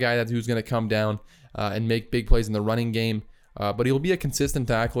 He's not a guy who's going to come down and make big plays in the running game, but he'll be a consistent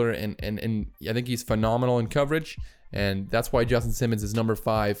tackler, and I think he's phenomenal in coverage, and that's why Justin Simmons is number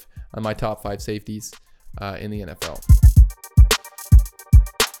 5 on my top 5 safeties in the NFL.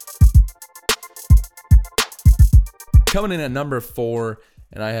 Coming in at number 4,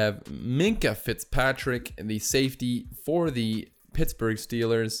 and I have Minkah Fitzpatrick, the safety for the Pittsburgh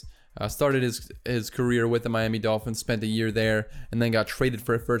Steelers. Started his career with the Miami Dolphins, spent a year there, and then got traded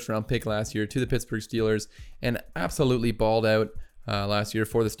for a first-round pick last year to the Pittsburgh Steelers, and absolutely balled out last year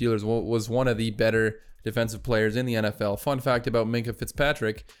for the Steelers. Was one of the better defensive players in the NFL. Fun fact about Minkah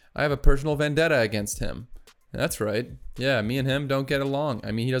Fitzpatrick, I have a personal vendetta against him. That's right. Yeah, me and him don't get along.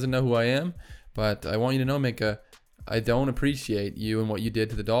 I mean, he doesn't know who I am, but I want you to know, Minkah, I don't appreciate you and what you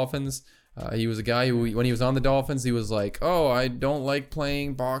did to the Dolphins. He was a guy who, when he was on the Dolphins, he was like, oh, I don't like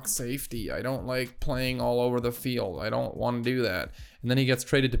playing box safety. I don't like playing all over the field. I don't want to do that. And then he gets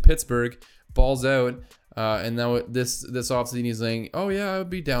traded to Pittsburgh, balls out, and now this offseason he's saying, oh, yeah, I would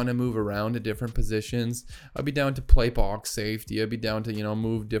be down to move around to different positions. I'd be down to play box safety. I'd be down to,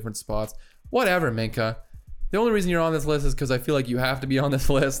 move different spots. Whatever, Minkah. The only reason you're on this list is because I feel like you have to be on this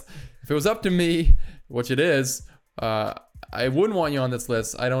list. If it was up to me, which it is, I wouldn't want you on this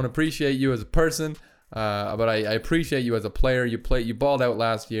list. I don't appreciate you as a person, but I appreciate you as a player. You balled out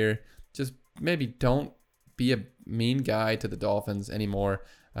last year. Just maybe don't be a mean guy to the Dolphins anymore.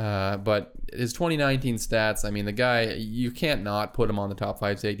 But his 2019 stats, I mean, the guy, you can't not put him on the top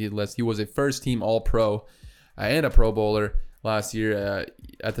 5 safety list. He was a first-team All-Pro and a Pro Bowler last year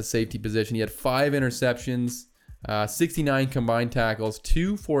at the safety position. He had 5 interceptions, 69 combined tackles,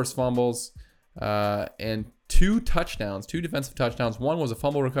 2 forced fumbles, and 2 touchdowns, 2 defensive touchdowns. One was a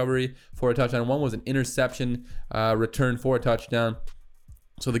fumble recovery for a touchdown. One was an interception return for a touchdown.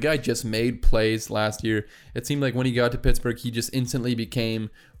 So the guy just made plays last year. It seemed like when he got to Pittsburgh, he just instantly became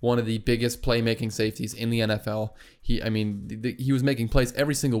one of the biggest playmaking safeties in the NFL. He was making plays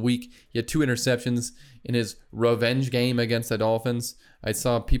every single week. He had 2 interceptions in his revenge game against the Dolphins. I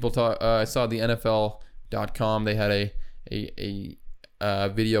saw people talk. I saw the NFL.com. They had a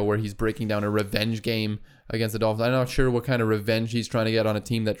video where he's breaking down a revenge game against the Dolphins. I'm not sure what kind of revenge he's trying to get on a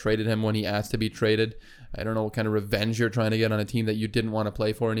team that traded him when he asked to be traded. I don't know what kind of revenge you're trying to get on a team that you didn't want to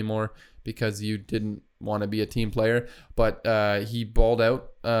play for anymore because you didn't want to be a team player. But he balled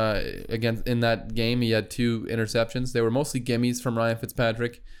out in that game. He had 2 interceptions. They were mostly gimmies from Ryan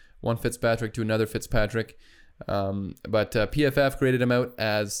Fitzpatrick. One Fitzpatrick to another Fitzpatrick. But PFF graded him out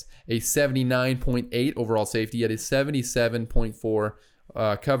as a 79.8 overall safety. He had a 77.4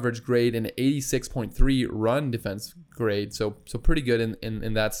 coverage grade and 86.3 run defense grade. So pretty good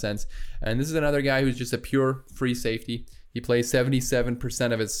in that sense. And this is another guy who's just a pure free safety. He plays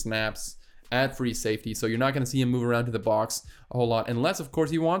 77% of his snaps at free safety. So you're not going to see him move around to the box a whole lot. Unless, of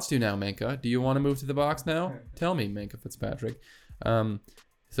course, he wants to now, Minkah. Do you want to move to the box now? Tell me, Minkah Fitzpatrick.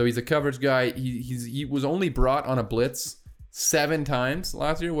 So he's a coverage guy. He was only brought on a blitz 7 times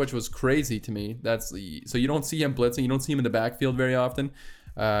last year, which was crazy to me. So you don't see him blitzing. You don't see him in the backfield very often.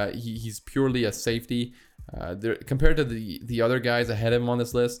 He's purely a safety. Compared to the other guys ahead of him on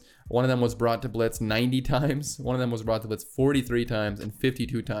this list, one of them was brought to blitz 90 times. One of them was brought to blitz 43 times and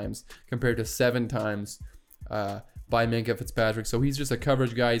 52 times compared to 7 times by Minkah Fitzpatrick. So he's just a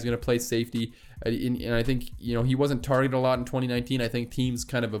coverage guy. He's going to play safety. And I think, he wasn't targeted a lot in 2019. I think teams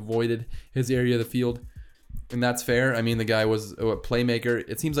kind of avoided his area of the field. And that's fair. I mean, the guy was a playmaker.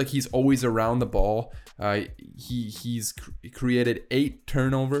 It seems like he's always around the ball. He's created 8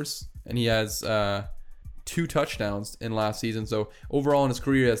 turnovers, and he has 2 touchdowns in last season. So overall in his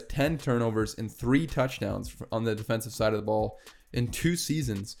career, he has 10 turnovers and 3 touchdowns on the defensive side of the ball in 2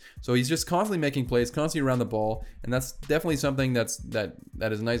 seasons. So he's just constantly making plays, constantly around the ball, and that's definitely something that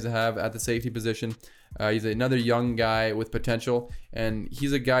is nice to have at the safety position. He's another young guy with potential, and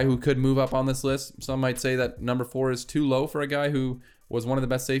he's a guy who could move up on this list. Some might say that number 4 is too low for a guy who was one of the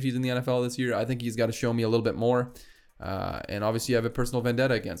best safeties in the NFL this year. I think he's got to show me a little bit more, and obviously I have a personal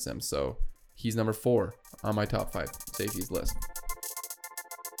vendetta against him, so he's number 4 on my top 5 safeties list.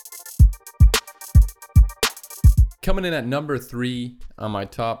 Coming in at number 3 on my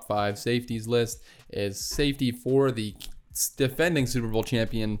top 5 safeties list is safety for the defending Super Bowl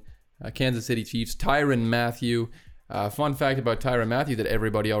champion Kansas City Chiefs, Tyrann Mathieu. Fun fact about Tyrann Mathieu that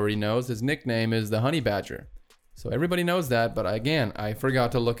everybody already knows: his nickname is the Honey Badger. So everybody knows that, but again, I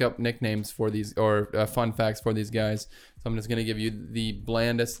forgot to look up nicknames for these or fun facts for these guys. So I'm just going to give you the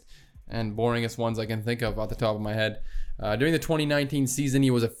blandest and boringest ones I can think of off the top of my head. During the 2019 season, he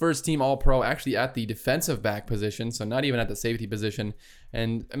was a first-team All-Pro, actually at the defensive back position, so not even at the safety position.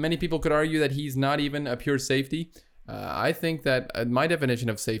 And many people could argue that he's not even a pure safety. I think that my definition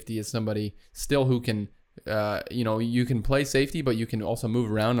of safety is somebody still who can, you can play safety, but you can also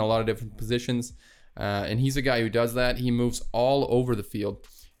move around in a lot of different positions. And he's a guy who does that. He moves all over the field.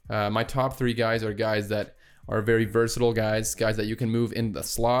 My top 3 guys are guys that are very versatile guys that you can move in the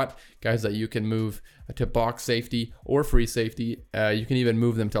slot, guys that you can move to box safety or free safety. You can even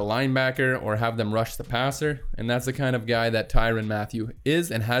move them to linebacker or have them rush the passer. And that's the kind of guy that Tyrann Mathieu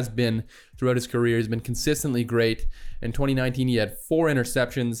is and has been throughout his career. He's been consistently great. In 2019, he had 4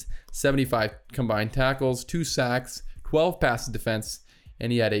 interceptions, 75 combined tackles, 2 sacks, 12 passes defense,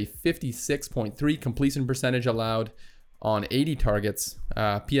 and he had a 56.3 completion percentage allowed on 80 targets.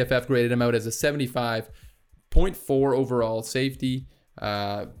 PFF graded him out as a 75.4 overall safety,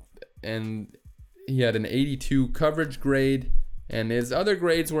 and he had an 82 coverage grade, and his other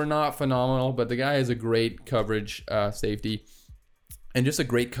grades were not phenomenal, but the guy is a great coverage safety and just a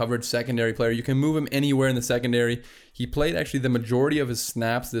great coverage secondary player. You can move him anywhere in the secondary. He played actually the majority of his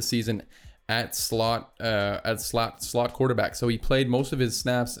snaps this season at slot quarterback. So he played most of his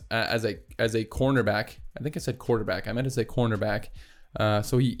snaps as a cornerback. I think I said quarterback. I meant to say cornerback.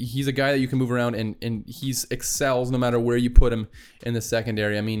 So he's a guy that you can move around, and he excels no matter where you put him in the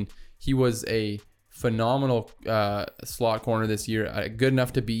secondary. I mean, he was a phenomenal slot corner this year, good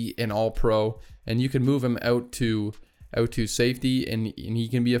enough to be an All-Pro, and you can move him out to safety, and he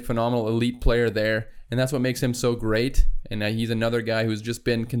can be a phenomenal elite player there, and that's what makes him so great. And he's another guy who's just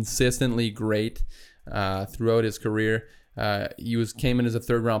been consistently great throughout his career. He came in as a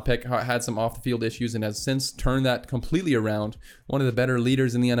third-round pick, had some off-the-field issues, and has since turned that completely around. One of the better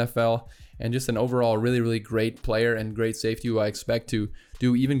leaders in the NFL, and just an overall really, really great player and great safety who I expect to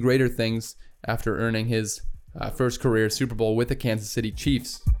do even greater things after earning his first career Super Bowl with the Kansas City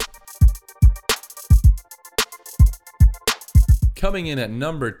Chiefs. Coming in at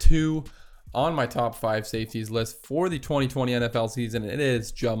number 2 on my top 5 safeties list for the 2020 NFL season, it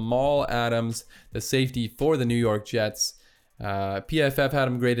is Jamal Adams, the safety for the New York Jets. PFF had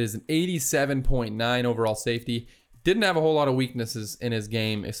him graded as an 87.9 overall safety. Didn't have a whole lot of weaknesses in his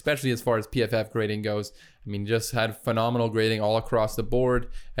game, especially as far as PFF grading goes. I mean, just had phenomenal grading all across the board.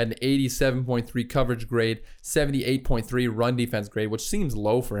 Had an 87.3 coverage grade, 78.3 run defense grade, which seems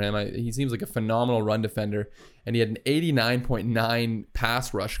low for him. He seems like a phenomenal run defender. And he had an 89.9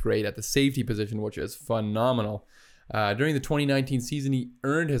 pass rush grade at the safety position, which is phenomenal. During the 2019 season, he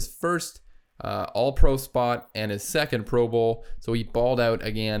earned his first All-Pro spot and his second Pro Bowl, so he balled out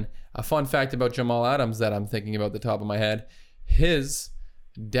again. A fun fact about Jamal Adams that I'm thinking about at the top of my head, his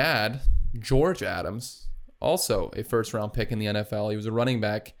dad, George Adams, also a first-round pick in the NFL. He was a running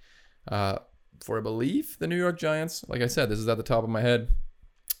back for, I believe, the New York Giants. Like I said, this is at the top of my head.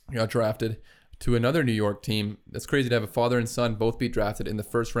 He got drafted to another New York team. That's crazy to have a father and son both be drafted in the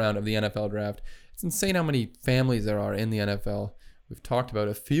first round of the NFL draft. It's insane how many families there are in the NFL. We've talked about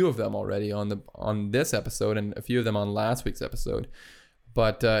a few of them already on this episode and a few of them on last week's episode.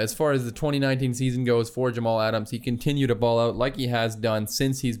 But as far as the 2019 season goes for Jamal Adams, he continued to ball out like he has done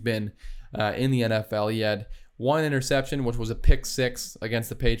since he's been in the NFL. He had 1 interception, which was a pick 6 against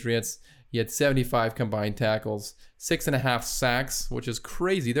the Patriots. He had 75 combined tackles, 6.5 sacks, which is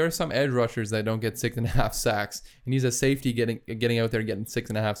crazy. There are some edge rushers that don't get 6.5 sacks, and he's a safety getting out there getting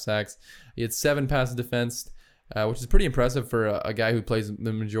 6.5 sacks. He had 7 passes defensed, which is pretty impressive for a guy who plays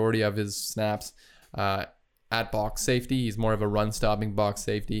the majority of his snaps at box safety. He's more of a run-stopping box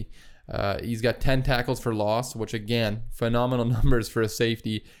safety. He's got 10 tackles for loss, which again, phenomenal numbers for a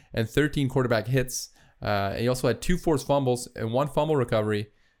safety, and 13 quarterback hits. He also had 2 forced fumbles and 1 fumble recovery,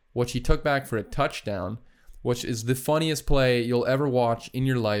 which he took back for a touchdown, which is the funniest play you'll ever watch in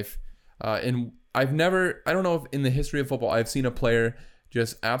your life. And I don't know if in the history of football I've seen a player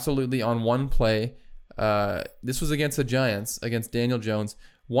just absolutely on one play. This was against the Giants, against Daniel Jones.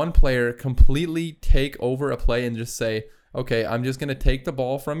 One player completely take over a play and just say, okay, I'm just going to take the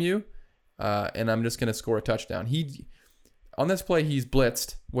ball from you and I'm just going to score a touchdown. On this play, he's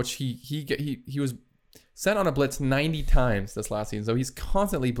blitzed, which he was sent on a blitz 90 times this last season. So he's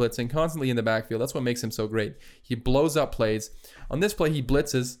constantly blitzing, constantly in the backfield. That's what makes him so great. He blows up plays. On this play, he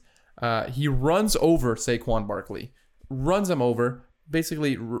blitzes. He runs over Saquon Barkley, runs him over,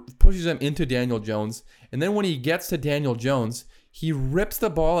 basically pushes him into Daniel Jones. And then when he gets to Daniel Jones, he rips the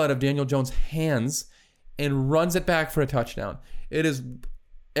ball out of Daniel Jones' hands and runs it back for a touchdown. It is,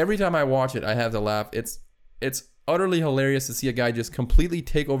 every time I watch it, I have to laugh. It's utterly hilarious to see a guy just completely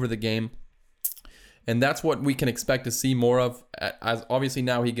take over the game. And that's what we can expect to see more of. As obviously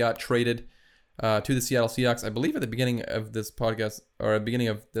now he got traded to the Seattle Seahawks. I believe at the beginning of this podcast, or at the beginning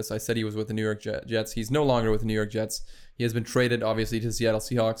of this, I said he was with the New York Jets. He's no longer with the New York Jets. He has been traded, obviously, to the Seattle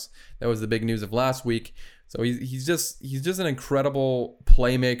Seahawks. That was the big news of last week. So he's just an incredible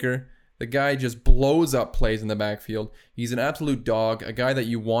playmaker. The guy just blows up plays in the backfield. He's an absolute dog, a guy that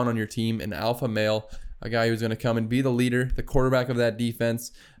you want on your team, an alpha male, a guy who's going to come and be the leader, the quarterback of that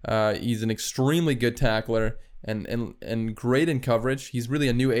defense. He's an extremely good tackler and great in coverage. He's really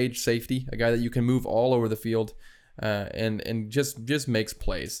a new age safety, a guy that you can move all over the field and just makes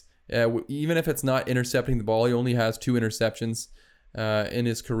plays. Even if it's not intercepting the ball, he only has 2 interceptions in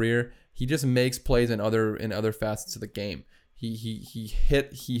his career. He just makes plays in other facets of the game. He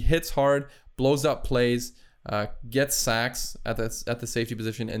hits hard, blows up plays, gets sacks at the safety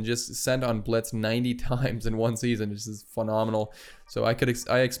position, and just sent on blitz 90 times in one season. This is phenomenal. So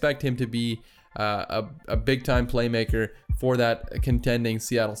I expect him to be a big time playmaker for that contending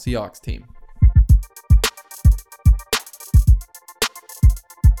Seattle Seahawks team.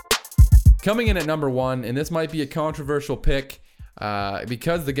 Coming in at number 1, and this might be a controversial pick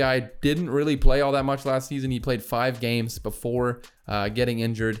because the guy didn't really play all that much last season. He played 5 games before getting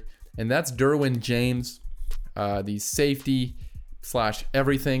injured, and that's Derwin James, the safety /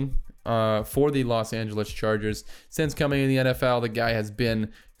 everything for the Los Angeles Chargers. Since coming in the NFL, the guy has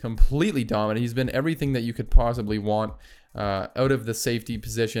been completely dominant. He's been everything that you could possibly want out of the safety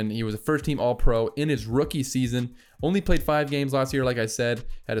position. He was a first-team All-Pro in his rookie season. Only played 5 games last year, like I said.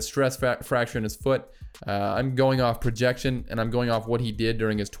 Had a stress fracture in his foot. I'm going off projection, and I'm going off what he did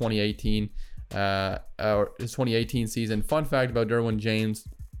during his 2018 season. Fun fact about Derwin James: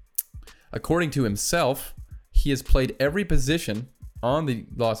 according to himself, he has played every position on the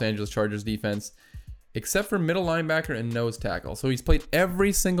Los Angeles Chargers defense except for middle linebacker and nose tackle. So he's played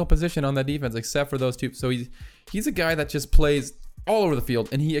every single position on that defense except for those two. So he's a guy that just plays all over the field,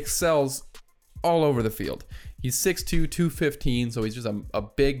 and he excels all over the field. He's 6'2", 215, so he's just a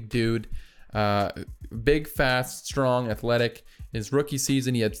big dude. Big, fast, strong, athletic. His rookie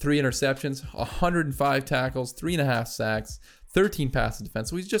season, he had 3 interceptions, 105 tackles, 3.5 sacks, 13 passes defense.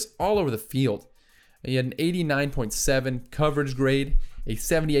 So he's just all over the field. He had an 89.7 coverage grade, a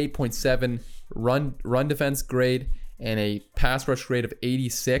 78.7 run defense grade, and a pass rush grade of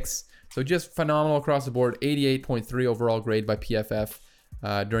 86. So just phenomenal across the board. 88.3 overall grade by PFF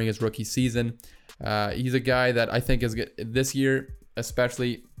during his rookie season. He's a guy that I think is good this year,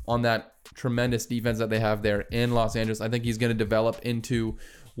 especially on that tremendous defense that they have there in Los Angeles. I think he's going to develop into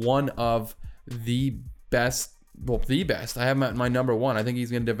one of the best. Well, the best. I have my number one. I think he's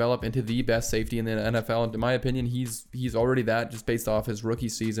going to develop into the best safety in the NFL. And in my opinion, he's already that just based off his rookie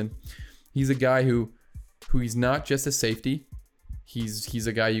season. He's a guy who he's not just a safety. He's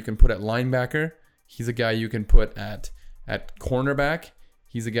a guy you can put at linebacker. He's a guy you can put at cornerback.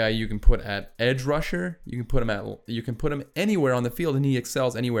 He's a guy you can put at edge rusher. You can put him anywhere on the field, and he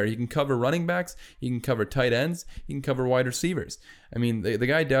excels anywhere. He can cover running backs. He can cover tight ends. He can cover wide receivers. I mean, the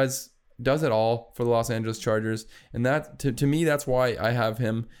guy does it all for the Los Angeles Chargers, and that to me, that's why I have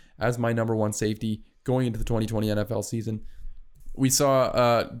him as my number one safety going into the 2020 NFL season. We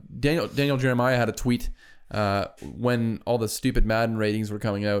saw Daniel Jeremiah had a tweet when all the stupid Madden ratings were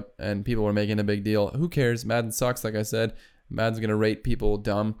coming out, and people were making a big deal. Who cares? Madden sucks, like I said. Madden's going to rate people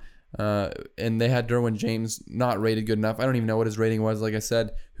dumb. And they had Derwin James not rated good enough. I don't even know what his rating was. Like I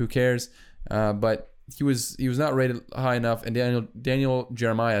said, who cares? But he was not rated high enough. And Daniel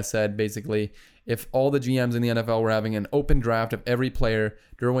Jeremiah said, basically, if all the GMs in the NFL were having an open draft of every player,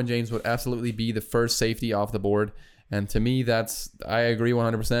 Derwin James would absolutely be the first safety off the board. And to me, I agree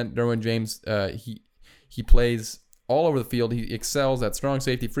 100%. Derwin James, he plays all over the field. He excels at strong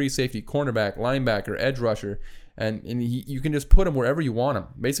safety, free safety, cornerback, linebacker, edge rusher. And you can just put him wherever you want him.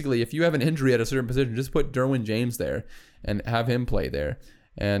 Basically, if you have an injury at a certain position, just put Derwin James there and have him play there.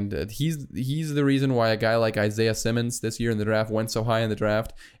 And he's the reason why a guy like Isaiah Simmons this year in the draft went so high in the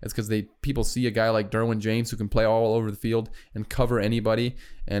draft. It's because people see a guy like Derwin James who can play all over the field and cover anybody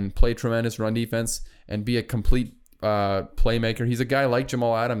and play tremendous run defense and be a complete playmaker. He's a guy like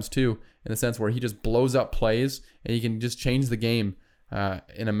Jamal Adams too, in the sense where he just blows up plays and he can just change the game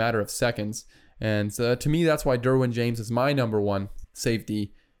in a matter of seconds. And so to me, that's why Derwin James is my number one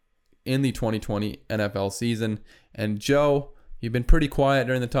safety in the 2020 NFL season. And Joe, you've been pretty quiet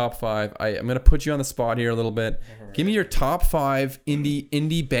during the top 5. I'm going to put you on the spot here a little bit. Right. Give me your top 5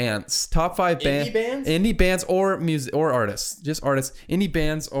 indie bands. Top 5 indie bands or music or artists. Just artists. Indie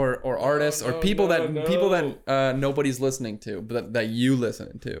bands or artists or people that nobody's listening to, but that you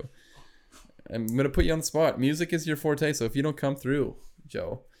listen to. I'm going to put you on the spot. Music is your forte, so if you don't come through,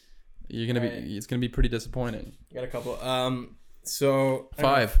 Joe, it's gonna be pretty disappointing. I got a couple. So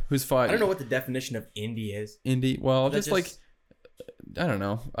 5. Who's 5? I don't know what the definition of indie is. Indie. Well, just like I don't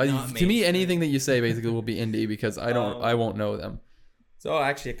know. To me, anything that you say basically will be indie because I won't know them. So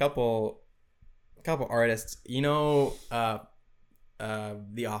actually, a couple artists. You know,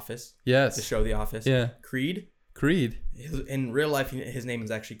 The Office. Yes. The show The Office. Yeah. Creed. In real life, his name is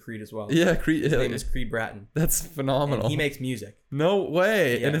actually Creed as well. Yeah, Creed. His name is Creed Bratton. That's phenomenal. And he makes music. No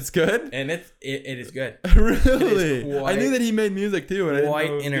way. Yeah. And it's good? And it is good. Really? I knew that he made music too. And quite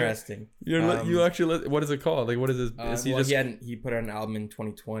interesting. You actually, what is it called? Like, what is this? He put out an album in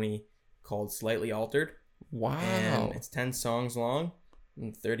 2020 called Slightly Altered. Wow. And it's 10 songs long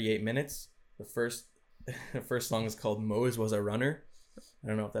and 38 minutes. The first song is called Mose Was a Runner. I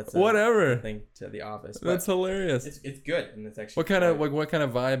don't know if that's whatever thing to The Office. That's hilarious. It's good, and it's actually what kind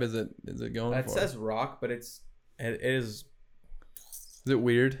of vibe is it going for? It says rock, but it is. Is it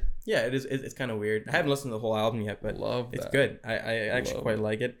weird? Yeah, it is. It's kind of weird. I haven't listened to the whole album yet, but it's good. I actually quite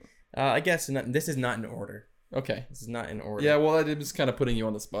like it. I guess this is not in order. Okay, this is not in order. Yeah, well, I'm just kind of putting you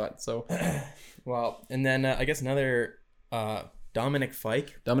on the spot. So, well, and then I guess another. Dominic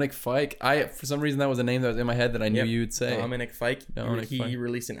Fike. For some reason that was a name that was in my head that I knew you'd say. Dominic Fike. He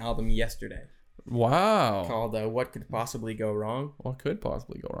released an album yesterday. Wow. Called What Could Possibly Go Wrong. What could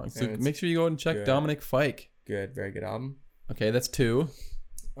possibly go wrong? So make sure you go and check good. Dominic Fike. Good, very good album. Okay, that's 2.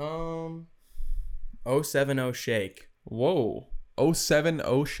 070 Shake. Whoa.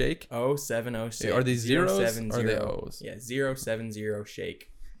 070 Shake? 070 Shake. Are these zeros or are they O's? Yeah, 070 Shake.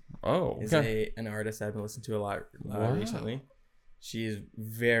 Oh, okay. An artist I've been listening to a lot recently. She's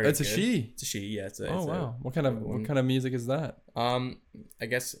very It's good. A she? It's a she, yeah. Wow. What kind of music is that? I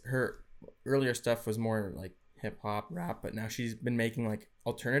guess her earlier stuff was more like hip hop, rap, but now she's been making like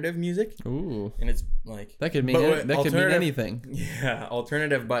alternative music. Ooh. And it's like That could mean anything. Yeah,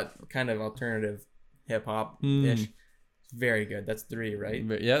 alternative, but kind of alternative hip hop ish. It's very good. That's 3, right?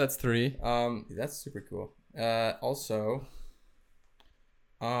 Yeah, that's 3. That's super cool. Also,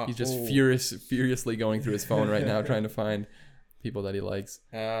 he's just furiously going through his phone right now, trying to find people that he likes.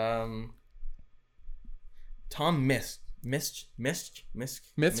 Tom Misch.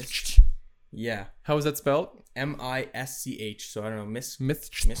 Yeah. How is that spelled? Misch. So I don't know.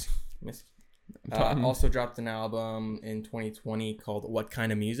 Misch. Also dropped an album in 2020 called What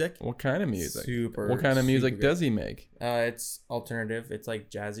Kind of Music? What kind of music? What kind of music does he make? It's alternative. It's like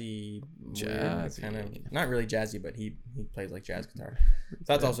jazzy. Kind of, not really jazzy, but he plays like jazz guitar. So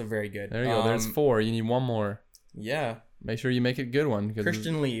that's also very good. There you go. There's 4. You need 1 more. Yeah. Make sure you make it a good one.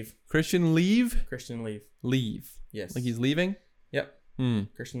 Christian Leave. Christian Leave? Christian Leave. Leave. Yes. Like he's leaving? Yep.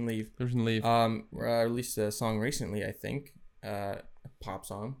 Christian Leave. Christian Leave. Released a song recently, I think. A pop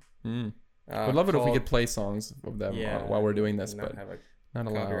song. I'd love it if we could play songs of them while we're doing this, but not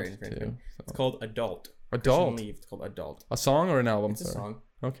allowed to. So. It's called Adult. Adult? Leave. It's called Adult. A song or an album? It's a song.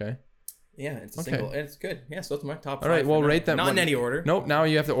 Okay. Yeah, it's a single. And it's good. Yeah, so it's my top 5. All right, well, rate them. Not in any order. Nope, now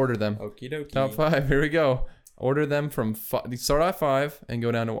you have to order them. Okie dokie. Top 5, here we go. Order them from start at 5 and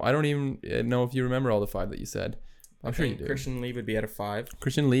go down to. I don't even know if you remember all the 5 that you said. I'm sure you do. Christian Leave would be at a 5.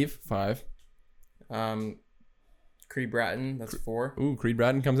 Christian Leave 5. Creed Bratton, that's 4. Ooh, Creed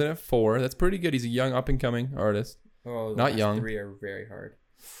Bratton comes in at 4. That's pretty good. He's a young up and coming artist. Oh, not young. 3 are very hard.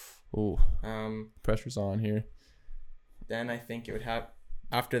 Ooh. Pressure's on here. Then I think it would have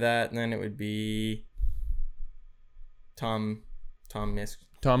after that. And then it would be Tom Misch.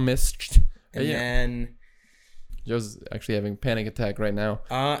 Tom Misch. And then Joe's actually having a panic attack right now.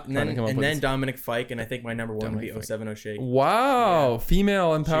 And then Dominic Fike, and I think my number 1 would be 070 Shake. Wow,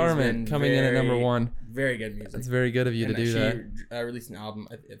 female empowerment coming in at number 1. Very good music. It's very good of you to do that. She released an album,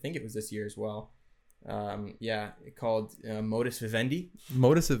 I think it was this year as well. Called Modus Vivendi.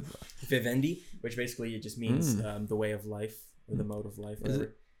 Modus Vivendi, which basically it just means the way of life or the mode of life.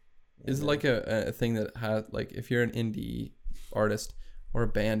 Is it like a thing that has like if you're an indie artist or a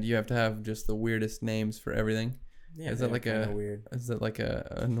band, you have to have just the weirdest names for everything? Yeah, is that like weird? Is that like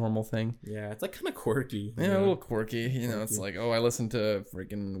a normal thing? Yeah, it's like kind of quorky. Yeah, a little quirky. You know, it's like, I listen to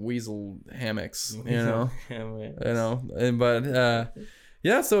freaking Weasel Hammocks.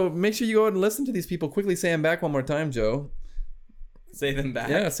 Yeah, so make sure you go out and listen to these people. Quickly say them back one more time, Joe. Say them back.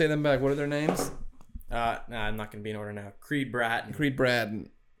 Yeah, say them back. What are their names? I'm not gonna be in order now. Creed Bratton.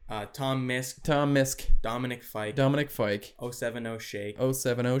 Tom Misch. Dominic Fike. 070 Shake.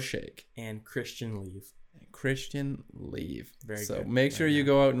 070 Shake. And Christian Leave. Very good. Make sure you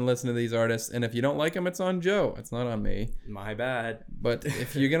go out and listen to these artists. And if you don't like them, it's on Joe. It's not on me. My bad. But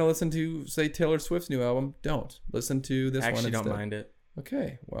if you're going to listen to, say, Taylor Swift's new album, don't. Listen to this one instead. I actually don't mind it.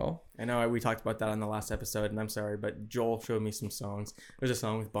 Okay, well. I know we talked about that on the last episode, and I'm sorry, but Joel showed me some songs. There's a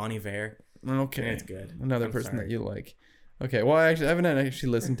song with Bon Iver. Okay. And it's good. Another person that you like. Okay, well, I haven't actually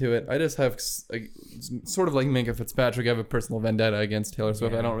listened to it. I just have, sort of like Minka Fitzpatrick, I have a personal vendetta against Taylor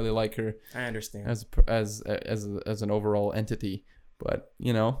Swift. I don't really like her. I understand. As an overall entity. But,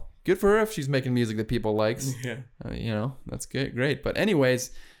 good for her if she's making music that people likes. Yeah. That's good, great. But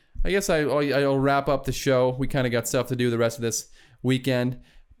anyways, I guess I'll wrap up the show. We kind of got stuff to do the rest of this weekend.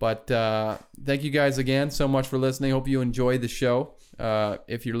 But thank you guys again so much for listening. Hope you enjoyed the show.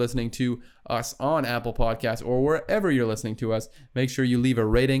 If you're listening to us on Apple Podcasts or wherever you're listening to us, make sure you leave a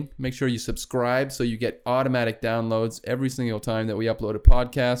rating. Make sure you subscribe so you get automatic downloads every single time that we upload a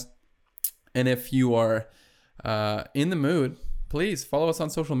podcast. And if you are in the mood, please follow us on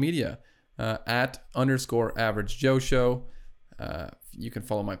social media @_Average Joe Show. You can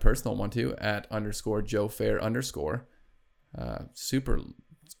follow my personal one too @_Joe Fair_. Super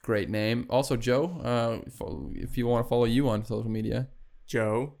great name. Also, Joe, if you want to follow you on social media.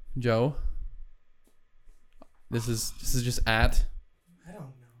 Joe. This is just at. I don't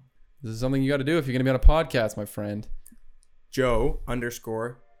know. This is something you got to do if you're going to be on a podcast, my friend. Joe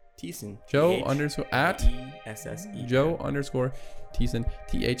 _Thiessen. Joe _ at ESSE. Joe _ Thiessen.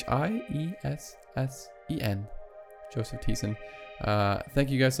 THIESSEN. Joseph Thiessen. Thank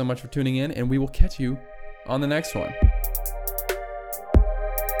you guys so much for tuning in, and we will catch you on the next one.